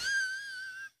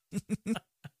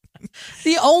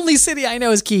 The only city I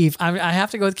know is Kyiv. I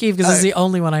have to go with Kyiv because it's the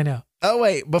only one I know. Oh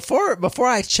wait, before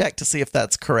I check to see if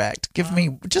that's correct, give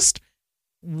me just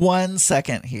 1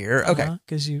 second here. Okay,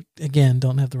 because you again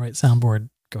don't have the right soundboard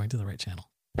going to the right channel.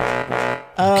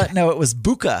 No, it was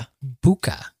Bucha.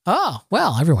 Bucha. Oh,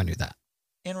 well, everyone knew that.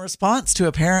 In response to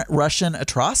apparent Russian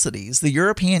atrocities, the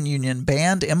European Union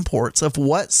banned imports of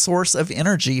what source of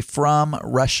energy from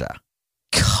Russia?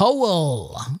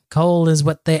 Coal. Coal is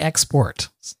what they export.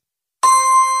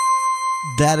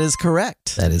 That is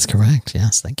correct. That is correct.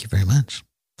 Yes, thank you very much.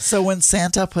 So when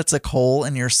Santa puts a coal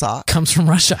in your sock, comes from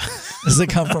Russia. Does it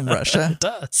come from Russia? It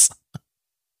does.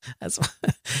 That's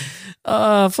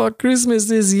for Christmas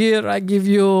this year. I give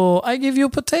you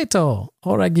potato,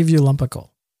 or I give you lump of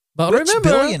coal. But Which remember,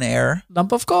 billionaire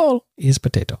lump of coal is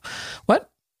potato.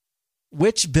 What?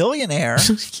 Which billionaire,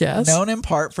 yes, known in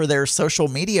part for their social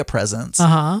media presence,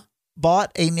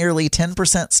 bought a nearly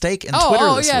 10% stake in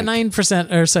Twitter this week?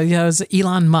 9% or so. Yeah, it was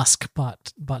Elon Musk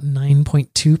bought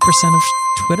 9.2% of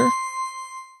Twitter.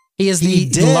 He is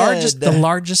the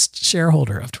largest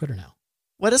shareholder of Twitter now.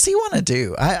 What does he want to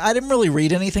do? I didn't really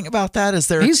read anything about that. Is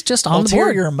there he's just on the board.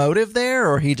 Ulterior motive there,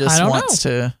 or he just wants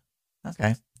to?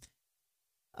 Okay.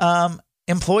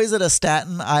 Employees at a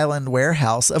Staten Island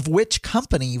warehouse of which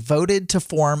company voted to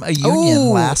form a union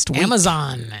last week?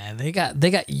 Amazon. They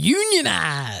got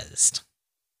unionized.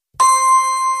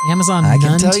 Amazon. I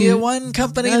can tell you one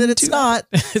company that it's not.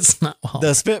 It's not. Well,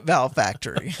 the Spit Valve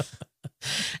Factory.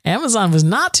 Amazon was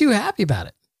not too happy about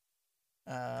it.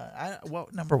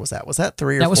 What number was that? Was that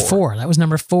 3 or 4? That was 4. That was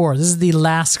number 4. This is the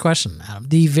last question, Adam.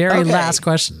 The very last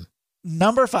question.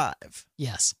 Number 5.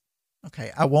 Yes.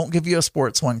 Okay, I won't give you a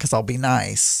sports one because I'll be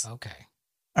nice. Okay.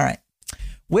 All right.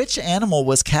 Which animal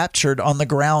was captured on the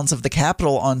grounds of the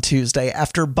Capitol on Tuesday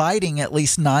after biting at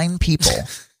least 9 people?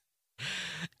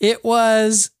 It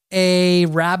was a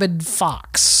rabid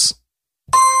fox.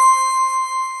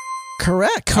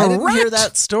 Correct. I didn't hear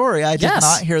that story. I did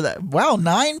not hear that. Wow,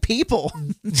 9 people.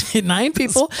 9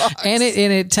 people. And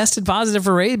it tested positive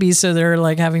for rabies, so they're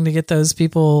like having to get those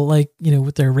people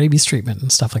with their rabies treatment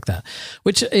and stuff like that.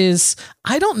 Which is,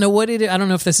 I don't know what it is. I don't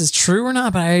know if this is true or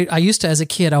not, but I used to, as a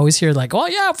kid, always hear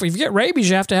if you get rabies,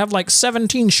 you have to have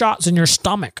 17 shots in your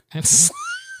stomach.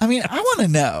 I mean, I want to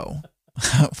know.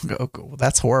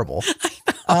 That's horrible.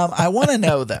 I want to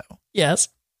know though. Yes.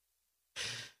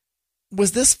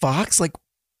 Was this fox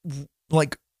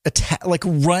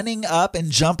running up and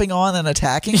jumping on and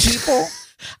attacking people?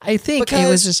 I think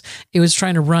it was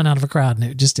trying to run out of a crowd, and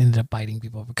it just ended up biting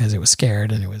people because it was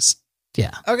scared, and it was Okay,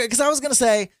 because I was gonna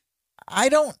say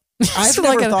I've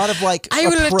never thought of I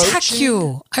will attack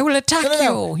you. I will attack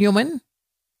you, human.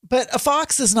 But a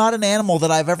fox is not an animal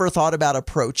that I've ever thought about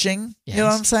approaching. Yes. You know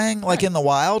what I'm saying? In the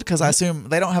wild, because I assume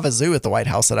they don't have a zoo at the White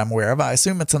House that I'm aware of. I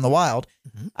assume it's in the wild.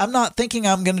 Mm-hmm. I'm not thinking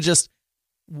I'm going to just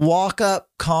walk up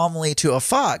calmly to a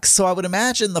fox. So I would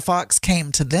imagine the fox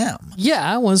came to them.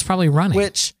 Yeah, it was probably running.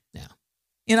 Which,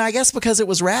 I guess because it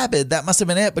was rabid, that must have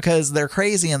been it because they're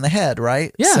crazy in the head,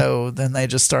 right? Yeah. So then they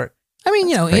just start. I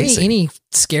mean, any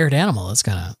scared animal is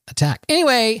going to attack.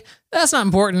 Anyway, that's not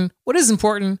important. What is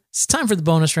important? It's time for the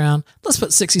bonus round. Let's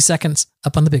put 60 seconds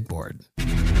up on the big board.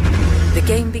 The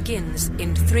game begins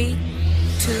in 3,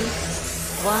 2,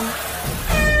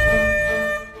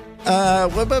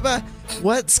 1.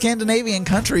 What Scandinavian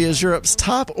country is Europe's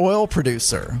top oil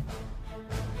producer?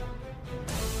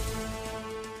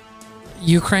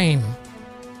 Ukraine.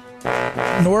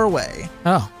 Norway.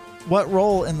 Oh. What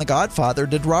role in The Godfather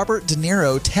did Robert De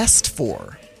Niro test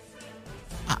for?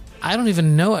 I don't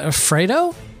even know.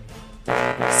 Fredo?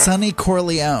 Sonny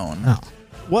Corleone. Oh.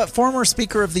 What former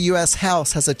Speaker of the U.S.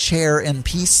 House has a chair in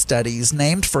peace studies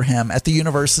named for him at the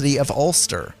University of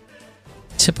Ulster?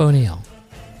 Tip O'Neill.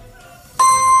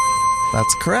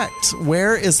 That's correct.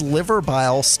 Where is liver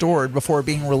bile stored before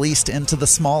being released into the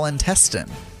small intestine?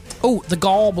 Oh, the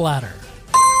gallbladder.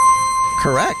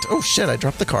 Correct. Oh, shit, I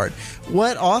dropped the card.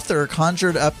 What author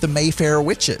conjured up the Mayfair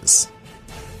witches?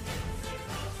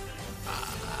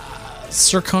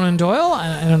 Sir Conan Doyle?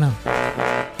 I don't know.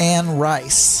 Anne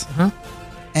Rice. Uh-huh.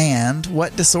 And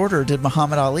what disorder did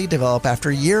Muhammad Ali develop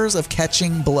after years of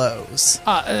catching blows?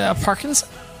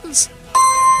 Parkinson's?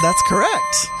 That's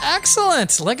correct.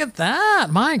 Excellent. Look at that.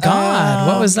 My God.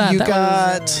 What was that? You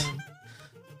got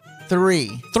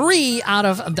 3. 3 out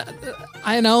of...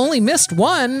 I only missed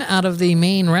 1 out of the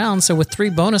main round, so with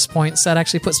 3 bonus points, that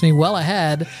actually puts me well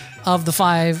ahead of the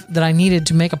 5 that I needed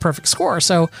to make a perfect score.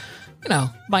 So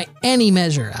by any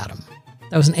measure, Adam,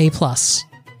 that was an A+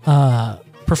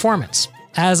 performance.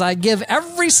 As I give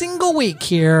every single week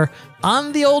here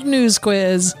on the old news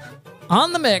quiz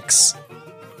on the mix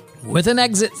with an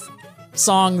exit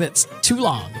song that's too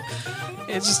long.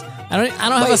 It's just I don't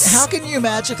have Wait, how can you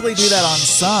magically do that on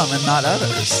some and not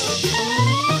others?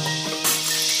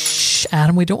 Shh,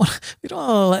 Adam, we don't want to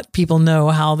let people know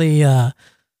how the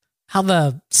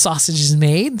sausage is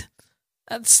made.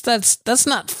 That's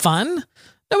not fun.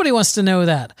 Nobody wants to know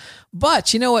that.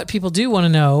 But you know what people do want to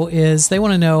know is they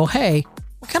want to know, hey,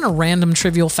 what kind of random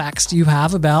trivial facts do you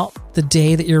have about the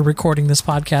day that you're recording this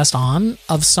podcast on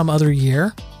of some other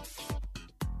year?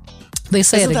 They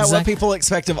say Isn't that what people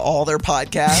expect of all their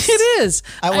podcasts? It is.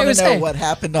 I want to know what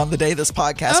happened on the day this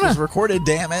podcast was recorded,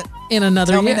 damn it. In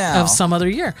another Tell me year now. of some other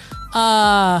year.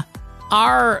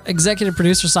 Our executive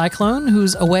producer, Cyclone,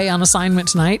 who's away on assignment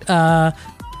tonight,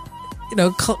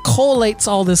 collates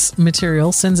all this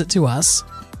material, sends it to us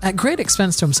at great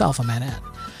expense to himself, I might add.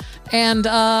 And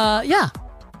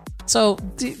so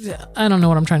I don't know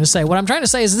what I'm trying to say. What I'm trying to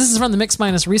say is this is from the Mix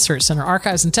Minus Research Center,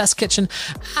 Archives and Test Kitchen.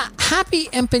 Happy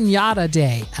Empanada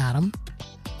Day, Adam.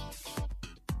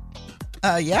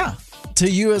 Yeah, to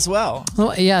you as well.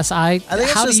 Well, yes, I think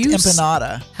it's just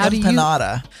empanada.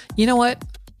 Empanada. You know what?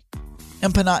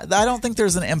 Empanada. I don't think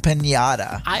there's an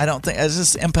empanada. I don't think it's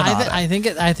just empanada. I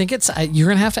think it's. You're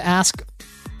gonna have to ask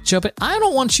Joe. But I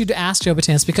don't want you to ask Joe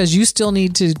Batanz because you still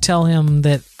need to tell him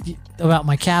that about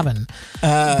my cabin.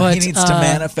 But he needs to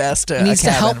manifest. He needs to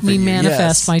help me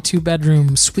manifest my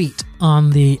 2-bedroom suite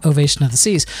on the Ovation of the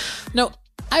Seas. No,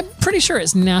 I'm pretty sure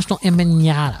it's National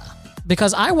Empanada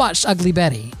because I watched Ugly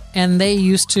Betty and they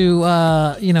used to,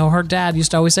 her dad used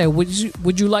to always say,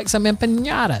 "Would you like some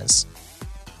empanadas?"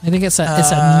 I think it's a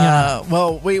ñada.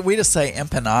 Well, we just say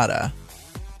empanada.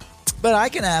 But I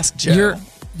can ask Joe.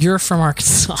 You're from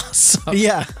Arkansas. So.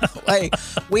 Yeah. Hey,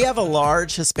 we have a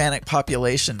large Hispanic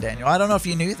population, Daniel. I don't know if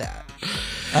you knew that.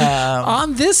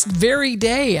 On this very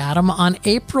day, Adam, on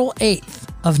April 8th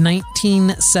of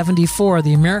 1974,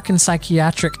 the American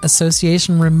Psychiatric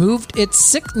Association removed its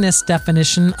sickness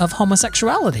definition of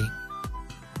homosexuality.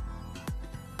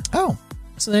 Oh.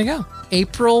 So there you go.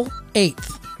 April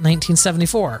 8th.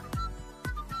 1974.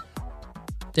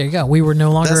 There you go. We were no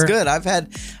longer. That's good. I've had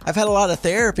a lot of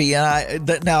therapy,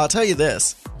 and now I'll tell you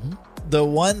this: the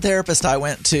one therapist I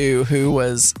went to who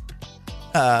was,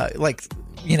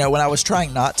 when I was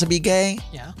trying not to be gay,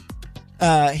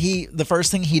 the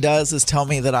first thing he does is tell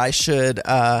me that I should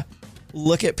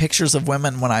look at pictures of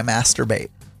women when I masturbate.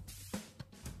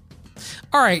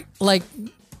 All right,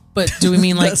 but do we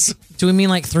mean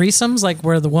threesomes, like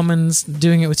where the woman's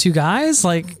doing it with two guys,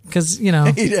 because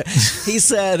he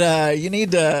said you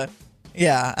need to.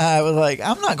 Yeah, I was like,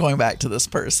 I'm not going back to this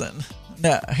person.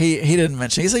 No, he didn't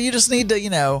mention. He said you just need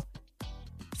to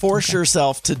force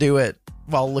yourself to do it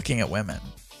while looking at women.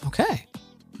 Okay,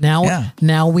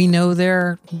 now we know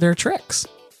their tricks.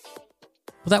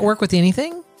 Will that work with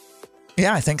anything?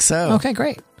 Yeah, I think so. Okay,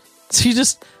 great. So you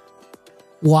just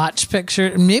watch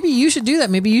picture. Maybe you should do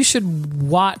that. Maybe you should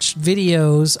watch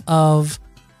videos of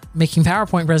making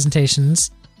PowerPoint presentations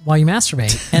while you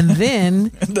masturbate, and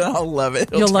then I'll love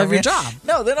it. You'll love your job.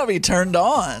 No, then I'll be turned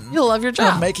on. You'll love your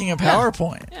job. I'm making a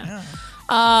PowerPoint. Yeah.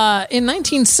 In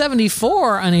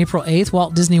 1974, on April 8th,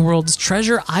 Walt Disney World's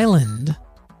Treasure Island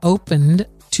opened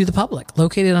to the public.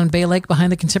 Located on Bay Lake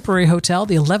behind the Contemporary Hotel,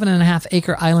 the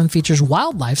 11.5-acre island features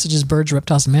wildlife such as birds,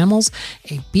 reptiles, and mammals,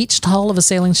 a beached hull of a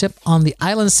sailing ship on the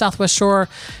island's southwest shore,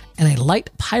 and a light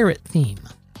pirate theme.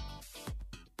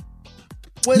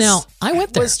 Now, I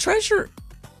went there. Was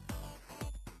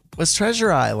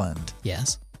Treasure Island?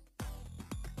 Yes.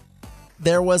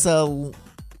 There was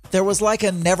like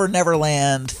a Never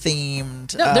Neverland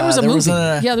themed. No, there was a movie.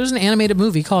 There's an animated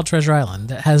movie called Treasure Island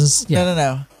that has. Yeah.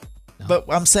 No. But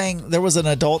I'm saying there was an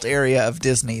adult area of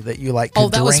Disney that you could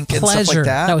drink and stuff like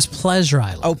that. That was Pleasure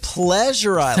Island. Oh,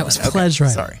 Pleasure Island. That was Pleasure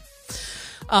Island.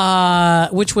 Sorry.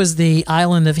 Which was the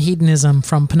island of hedonism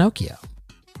from Pinocchio.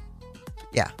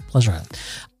 Yeah. Pleasure Island.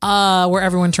 Where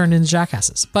everyone turned into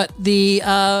jackasses. But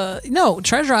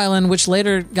Treasure Island, which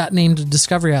later got named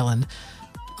Discovery Island,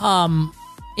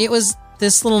 it was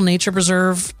this little nature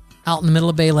preserve out in the middle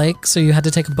of Bay Lake, so you had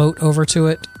to take a boat over to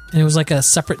it, and it was like a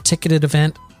separate ticketed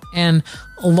event. And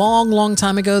a long, long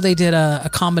time ago, they did a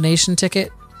combination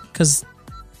ticket because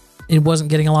it wasn't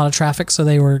getting a lot of traffic, so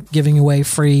they were giving away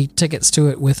free tickets to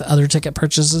it with other ticket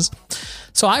purchases.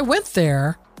 So I went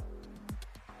there,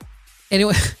 and it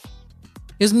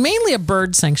was mainly a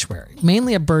bird sanctuary.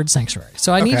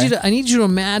 So I need you to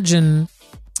imagine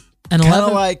And kind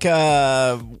of like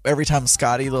every time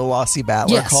Scotty the Lossy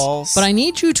Battler calls. But I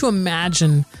need you to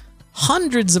imagine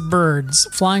hundreds of birds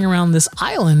flying around this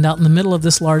island out in the middle of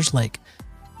this large lake.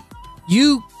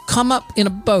 You come up in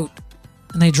a boat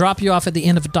and they drop you off at the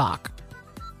end of a dock.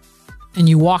 And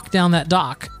you walk down that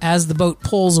dock as the boat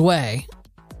pulls away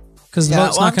because the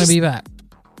boat's not going to be back.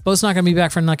 Boat's not going to be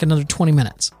back for like another 20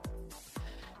 minutes.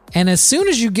 And as soon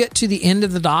as you get to the end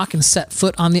of the dock and set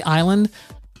foot on the island,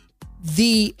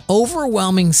 the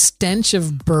overwhelming stench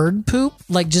of bird poop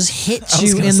like just hits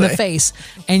you in the face,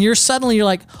 and you're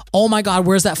like, oh my God,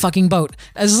 where's that fucking boat?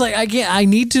 It's like, I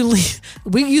need to leave.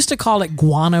 We used to call it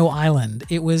Guano Island.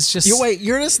 It was just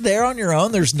you're just there on your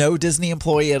own. There's no Disney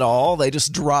employee at all. They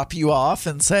just drop you off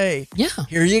and say,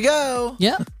 here you go.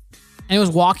 Yeah. And it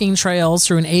was walking trails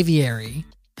through an aviary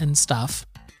and stuff.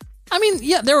 I mean,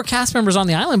 yeah, there were cast members on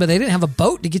the island, but they didn't have a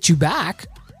boat to get you back.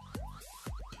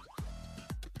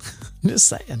 I'm just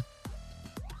saying.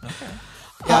 Okay.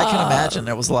 Yeah, I can imagine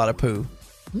there was a lot of poo.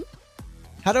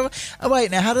 How do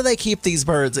they keep these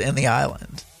birds in the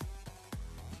island?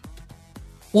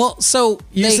 Well, so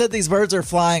you said these birds are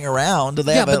flying around. Do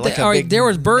they have a big there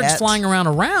was birds net? flying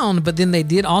around, but then they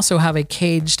did also have a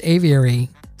caged aviary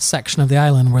section of the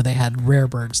island where they had rare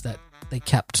birds that they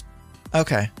kept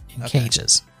in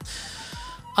cages.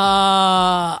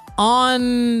 On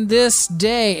this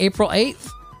day, April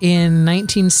 8th, in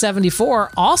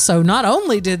 1974, also, not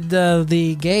only did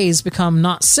the Gays become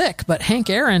not sick, but Hank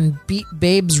Aaron beat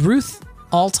Babe Ruth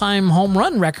all-time home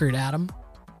run record, Adam.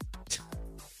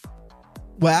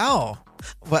 Wow.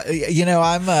 Well,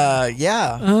 I'm,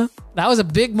 that was a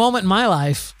big moment in my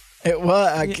life. It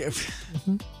was.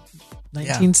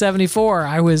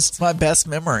 1974, It's my best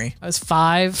memory. I was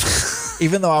 5.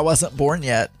 Even though I wasn't born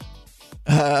yet.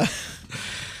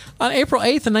 On April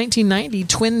 8th of 1990,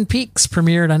 Twin Peaks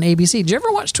premiered on ABC. Did you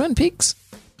ever watch Twin Peaks?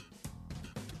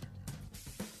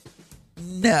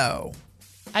 No.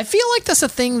 I feel like that's a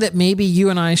thing that maybe you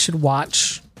and I should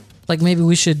watch. Like maybe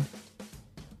we should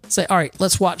say, all right,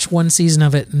 let's watch one season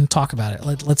of it and talk about it.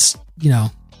 Let's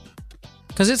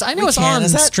because I know it's on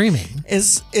streaming.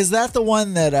 Is that the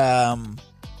one that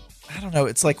I don't know,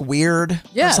 it's like weird.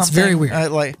 Yeah, or something? It's very weird.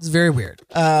 It's very weird.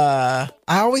 I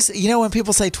always, when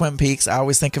people say Twin Peaks, I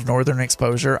always think of Northern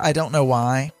Exposure. I don't know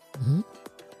why. Mm-hmm.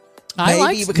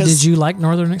 Did you like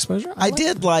Northern Exposure? I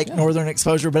did like Northern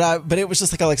Exposure, but it was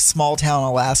just like a small town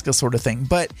Alaska sort of thing.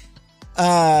 But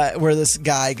where this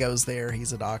guy goes there,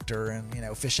 he's a doctor,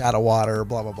 and fish out of water,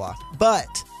 blah blah blah. But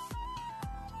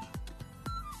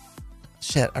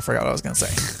shit, I forgot what I was gonna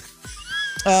say.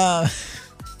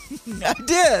 I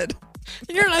did.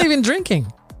 You're not even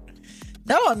drinking.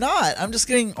 No, I'm not. I'm just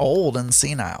getting old and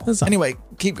senile. Anyway,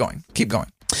 keep going.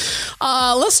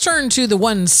 Let's turn to the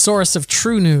one source of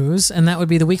true news, and that would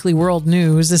be the Weekly World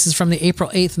News. This is from the April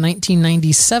 8th,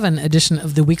 1997 edition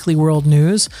of the Weekly World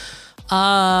News.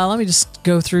 Let me just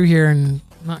go through here, and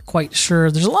I'm not quite sure.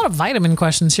 There's a lot of vitamin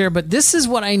questions here, but this is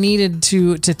what I needed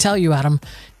to tell you, Adam.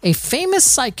 A famous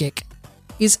psychic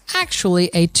is actually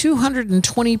a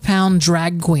 220-pound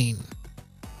drag queen.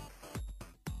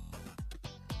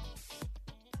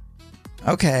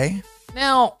 Okay.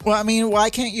 Now, well, I mean,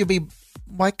 why can't you be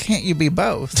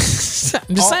both?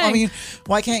 I'm just saying. I mean,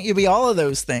 why can't you be all of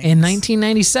those things? In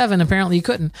 1997, apparently you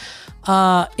couldn't.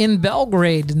 In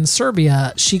Belgrade, in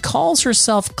Serbia, she calls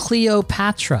herself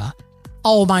Cleopatra.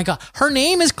 Oh my God. Her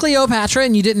name is Cleopatra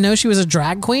and you didn't know she was a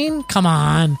drag queen? Come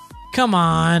on.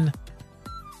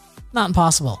 Not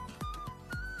impossible.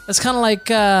 It's kind of like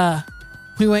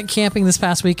we went camping this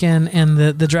past weekend and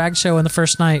the drag show on the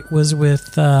first night was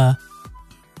with,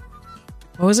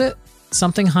 what was it?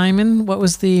 Something Hyman? What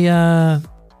was the,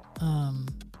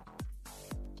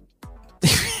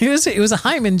 it was a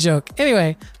Hyman joke.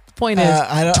 Anyway, the point is,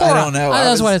 I don't know.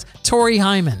 That's what it is. Tori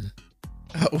Hyman.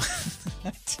 Oh.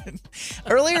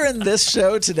 Earlier in this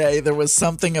show today, there was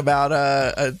something about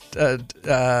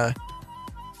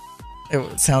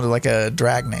it sounded like a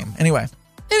drag name.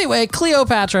 Anyway,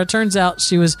 Cleopatra. Turns out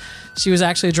she was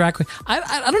actually a drag queen.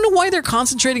 I don't know why they're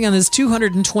concentrating on this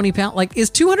 220 pound. Like, is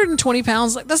 220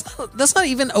 pounds like that's not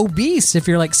even obese if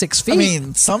you're like 6 feet. I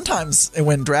mean, sometimes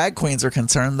when drag queens are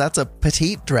concerned, that's a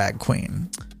petite drag queen.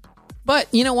 But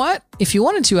you know what? If you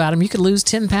wanted to, Adam, you could lose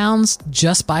 10 pounds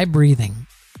just by breathing.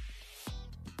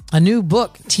 A new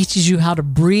book teaches you how to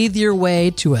breathe your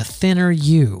way to a thinner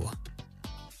you.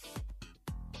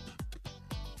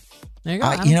 There you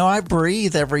go. I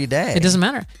breathe every day. It doesn't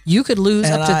matter. You could lose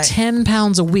up to 10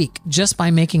 pounds a week just by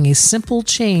making a simple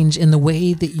change in the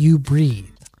way that you breathe.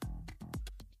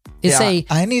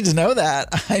 I need to know that.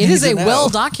 It is a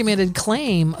well-documented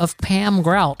claim of Pam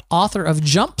Grout, author of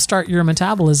Jumpstart Your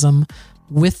Metabolism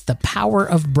with the Power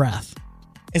of Breath.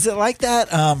 Is it like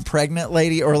that pregnant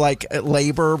lady or like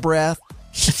labor breath?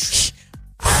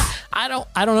 I don't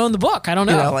know in the book. I don't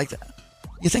know. You know, like that.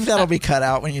 You think that'll be cut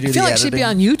out when you do the I feel like editing? she'd be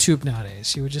on YouTube nowadays.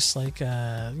 She would just like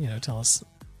tell us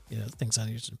things on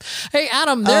YouTube. Hey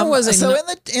Adam, there was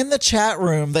a in the chat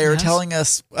room they are telling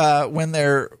us when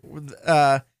they're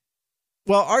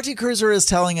RT Cruiser is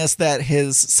telling us that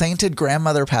his sainted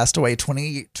grandmother passed away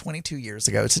 22 years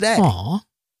ago today. Aw,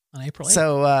 on April 8th.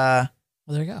 So well,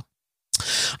 there you go.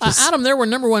 Adam, there were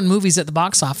number one movies at the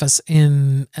box office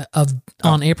on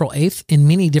April 8th in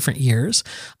many different years.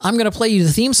 I'm going to play you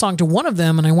the theme song to one of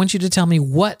them, and I want you to tell me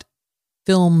what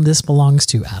film this belongs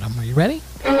to, Adam. Are you ready?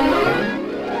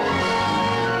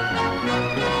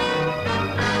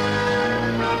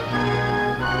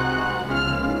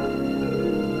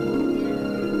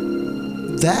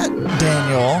 That,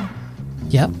 Daniel,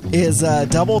 is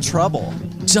Double Trouble.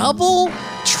 Double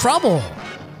Trouble.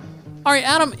 All right,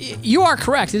 Adam, you are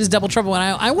correct. It is Double Trouble. And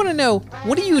I want to know,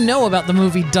 what do you know about the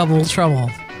movie Double Trouble?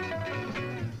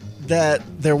 That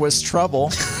there was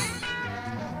trouble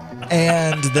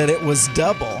and that it was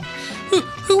double.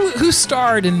 Who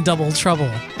starred in Double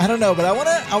Trouble? I don't know, but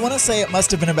I want to say it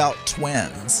must have been about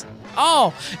twins.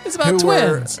 Oh, it's about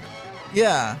twins.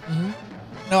 Yeah. Mm-hmm.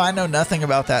 No, I know nothing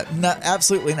about that.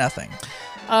 Absolutely nothing.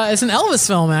 It's an Elvis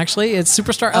film, actually. It's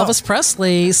superstar Elvis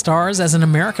Presley stars as an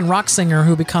American rock singer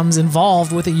who becomes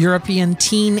involved with a European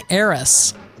teen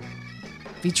heiress,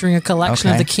 featuring a collection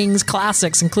of the King's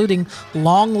classics, including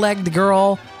Long-Legged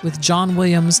Girl with John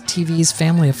Williams TV's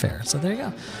Family Affair. So there you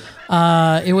go.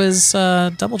 It was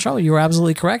Double Trouble. You were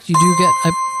absolutely correct. You do get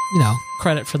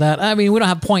credit for that. I mean, we don't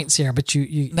have points here, but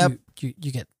you get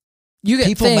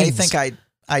People things. may think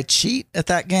I cheat at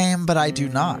that game, but I do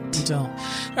not. You don't.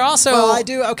 They're also... Well, I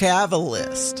do. Okay, I have a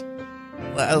list.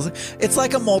 It's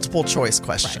like a multiple choice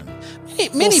question.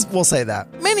 Right. We'll say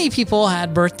that. Many people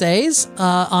had birthdays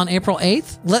on April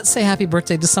 8th. Let's say happy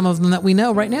birthday to some of them that we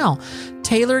know right now.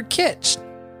 Taylor Kitsch,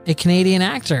 a Canadian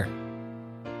actor.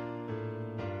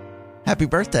 Happy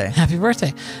birthday. Happy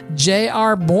birthday.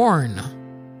 J.R. Bourne.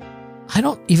 I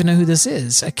don't even know who this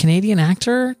is. A Canadian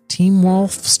actor, Team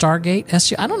Wolf, Stargate,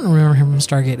 SG. I don't remember him from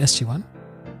Stargate SG-1.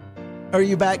 Are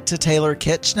you back to Taylor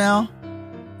Kitsch now?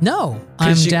 No,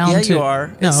 I'm down to... Yeah, you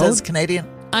are. No, it says Canadian.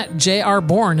 J.R.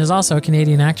 Bourne is also a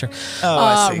Canadian actor. Oh,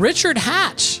 I see. Richard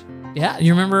Hatch. Yeah,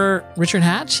 you remember Richard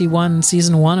Hatch? He won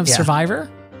season 1 of Survivor.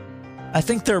 I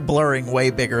think they're blurring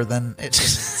way bigger than it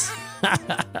is.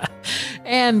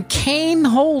 And Kane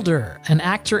Holder, an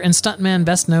actor and stuntman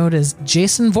best known as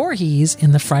Jason Voorhees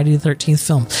in the Friday the 13th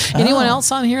film. Anyone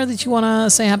else on here that you want to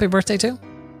say happy birthday to?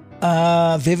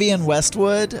 Vivian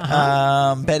Westwood,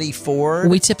 Betty Ford.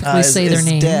 We typically say their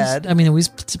names. Dead. I mean, we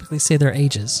typically say their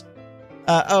ages.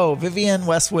 Vivian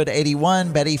Westwood,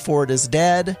 81. Betty Ford is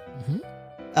dead.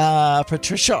 Mm-hmm.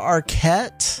 Patricia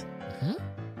Arquette. Mm-hmm.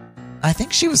 I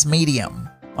think she was medium.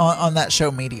 On that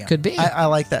show, Medium. Could be. I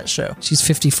like that show. She's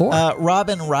 54.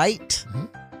 Robin Wright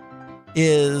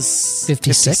is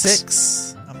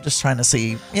 56. I'm just trying to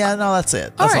see. Yeah, no, that's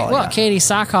it. That's all right. Well, Katie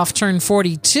Sackhoff turned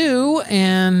 42.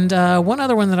 And one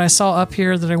other one that I saw up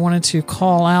here that I wanted to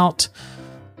call out,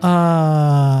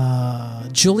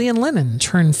 Julian Lennon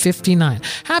turned 59.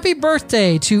 Happy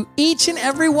birthday to each and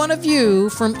every one of you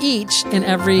from each and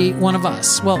every one of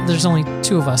us. Well, there's only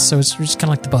 2 of us, so it's just kind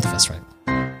of like the both of us, right?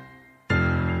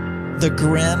 The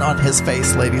grin on his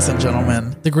face, ladies and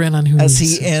gentlemen. The grin on as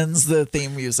he ends the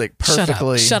theme music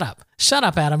perfectly. Shut up,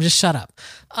 Adam. Just shut up.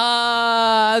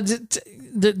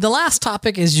 The last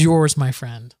topic is yours, my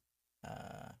friend.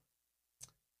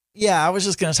 Yeah, I was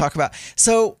just going to talk about.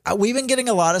 So we've been getting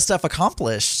a lot of stuff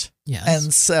accomplished. Yes.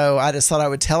 And so I just thought I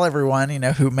would tell everyone,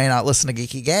 who may not listen to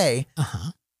Geeky Gay.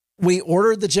 We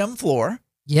ordered the gym floor.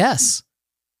 Yes.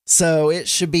 So it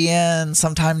should be in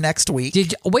sometime next week.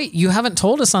 Wait, you haven't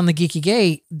told us on the Geeky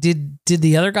Gay. Did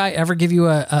the other guy ever give you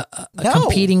a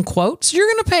competing quote? So you're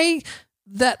going to pay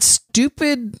that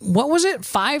stupid, what was it?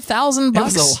 $5,000? It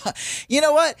was a lot. You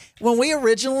know what? When we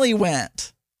originally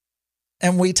went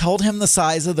and we told him the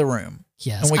size of the room.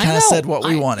 Yes. And we kind of said what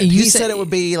we wanted. He said it would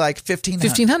be like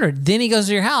 $1,500. Then he goes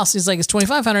to your house. He's like, it's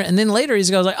 $2,500. And then later he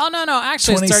goes like, oh, no,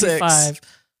 actually 26. It's $35.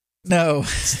 No.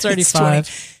 It's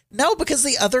 $35. No, because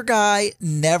the other guy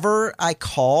I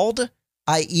called,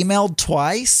 I emailed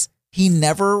twice. He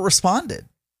never responded.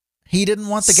 He didn't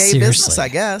want the gay business, I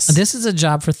guess. This is a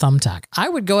job for Thumbtack. I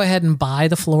would go ahead and buy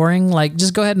the flooring.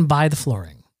 Just go ahead and buy the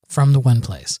flooring from the one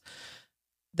place.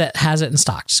 that has it in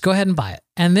stock. Just go ahead and buy it,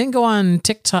 and then go on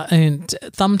TikTok and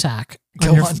Thumbtack.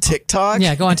 Go on TikTok.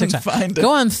 Yeah, go on TikTok. Find it.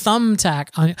 Go on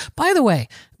Thumbtack. By the way,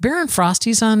 Baron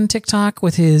Frosty's on TikTok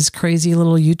with his crazy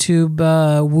little YouTube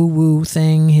woo woo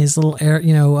thing. His little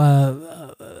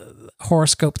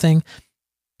horoscope thing.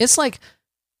 It's like,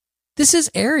 this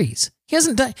is Aries. He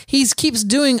hasn't done. He keeps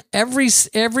doing every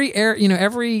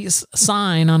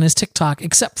sign on his TikTok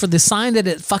except for the sign that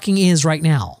it fucking is right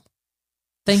now.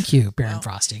 Thank you, Baron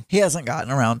Frosty. He hasn't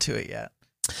gotten around to it yet.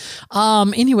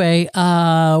 Anyway,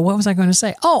 what was I going to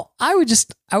say? Oh, I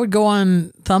would go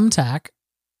on Thumbtack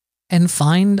and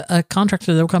find a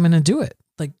contractor that will come in and do it.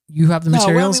 Like, you have the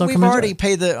materials. No, we've already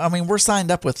paid we're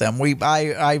signed up with them. We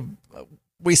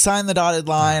signed the dotted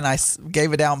line. I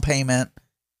gave a down payment.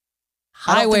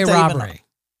 Highway robbery.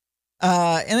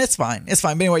 And it's fine. It's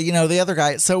fine. But anyway, the other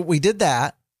guy, so we did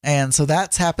that. And so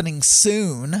that's happening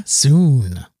soon.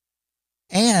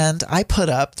 And I put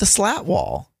up the slat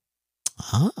wall.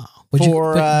 Oh,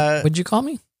 what'd you call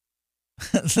me?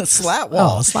 The slat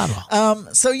wall. Oh, slat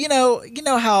wall. So you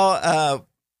know how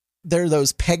there are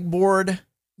those pegboard.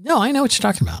 No, I know what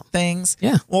you're talking about. Things.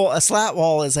 Yeah. Well, a slat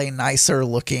wall is a nicer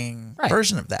looking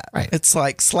version of that. Right. It's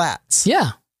like slats.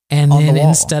 Yeah. And then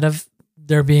instead of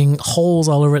there being holes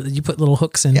all over it that you put little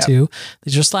hooks into,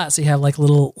 these are slats that you have like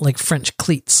little French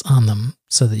cleats on them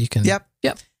so that you can. Yep.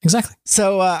 Exactly.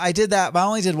 So I did that, but I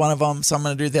only did one of them. So I'm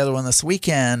going to do the other one this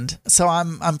weekend. So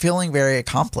I'm feeling very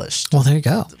accomplished. Well, there you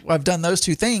go. I've done those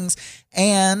two things,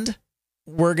 and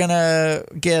we're going to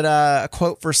get a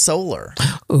quote for solar.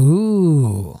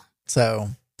 Ooh. So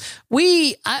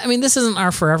this isn't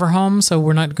our forever home, so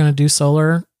we're not going to do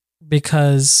solar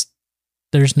because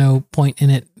there's no point in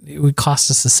it. It would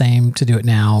cost us the same to do it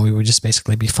now. We would just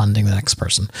basically be funding the next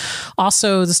person.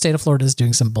 Also, the state of Florida is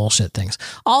doing some bullshit things.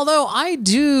 Although I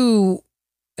do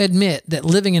admit that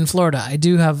living in Florida, I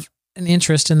do have an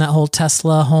interest in that whole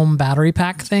Tesla home battery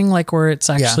pack thing, like where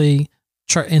it's actually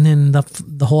and then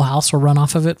the whole house will run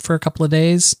off of it for a couple of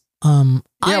days. I'm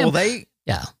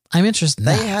interested in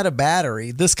that. They had a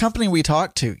battery. This company we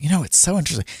talked to, it's so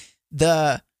interesting.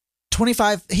 The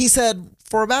 25, he said,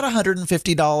 for about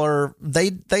 $150,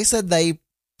 they said they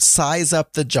size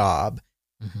up the job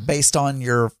based on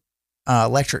your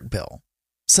electric bill.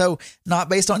 So not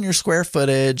based on your square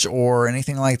footage or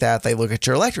anything like that. They look at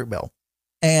your electric bill.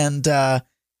 And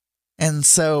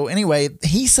so anyway,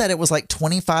 he said it was like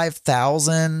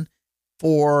 $25,000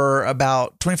 for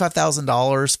about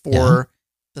 $25,000 for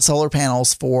the solar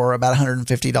panels for about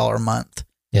 $150 a month.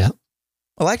 Yeah.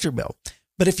 Electric bill.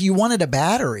 But if you wanted a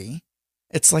battery,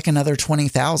 it's like another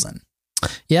 $20,000.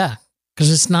 Yeah, because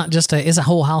it's not just it's a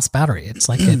whole house battery. It's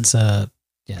like if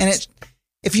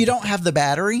you don't have the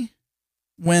battery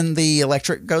when the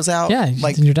electric goes out,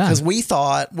 you're done. Because we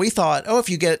thought, if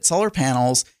you get solar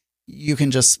panels, you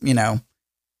can just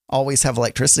always have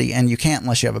electricity, and you can't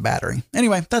unless you have a battery.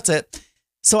 Anyway, that's it.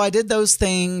 So I did those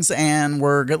things, and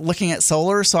we're looking at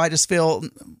solar. So I just feel,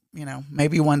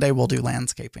 maybe one day we'll do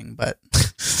landscaping, but.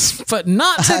 But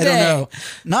not today. I don't know.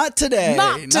 Not today.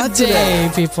 Not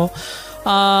today, people.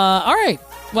 All right.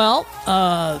 Well,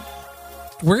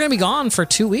 we're going to be gone for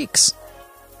 2 weeks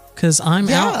because I'm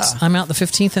out. I'm out the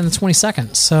 15th and the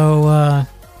 22nd. So,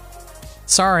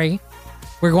 sorry.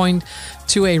 We're going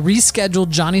to a rescheduled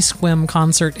Johnny Squim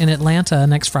concert in Atlanta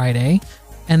next Friday.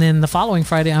 And then the following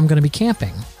Friday, I'm going to be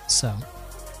camping. So,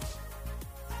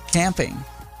 camping.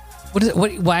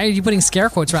 Why are you putting scare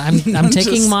quotes? I'm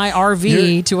taking my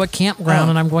RV to a campground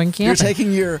and I'm going camping. You're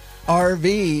taking your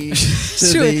RV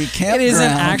to the campground. It is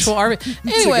an actual RV.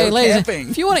 Anyway, ladies,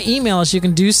 if you want to email us, you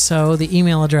can do so. The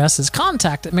email address is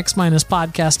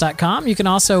contact@mix-podcast.com. You can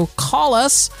also call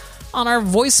us on our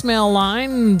voicemail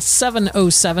line,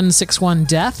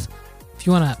 707-61-DEATH. If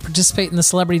you want to participate in the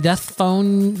Celebrity Death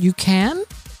Phone, you can.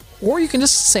 Or you can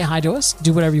just say hi to us.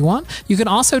 Do whatever you want. You can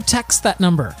also text that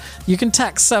number. You can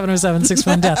text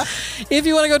 707-61-DEATH. If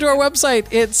you want to go to our website,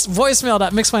 it's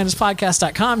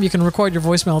voicemail.mixminuspodcast.com. You can record your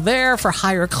voicemail there for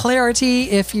higher clarity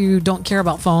if you don't care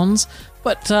about phones.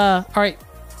 But, all right.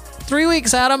 3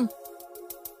 weeks, Adam.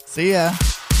 See ya.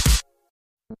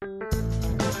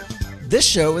 This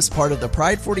show is part of the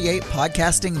Pride 48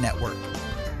 Podcasting Network.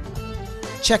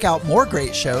 Check out more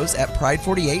great shows at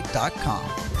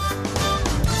pride48.com.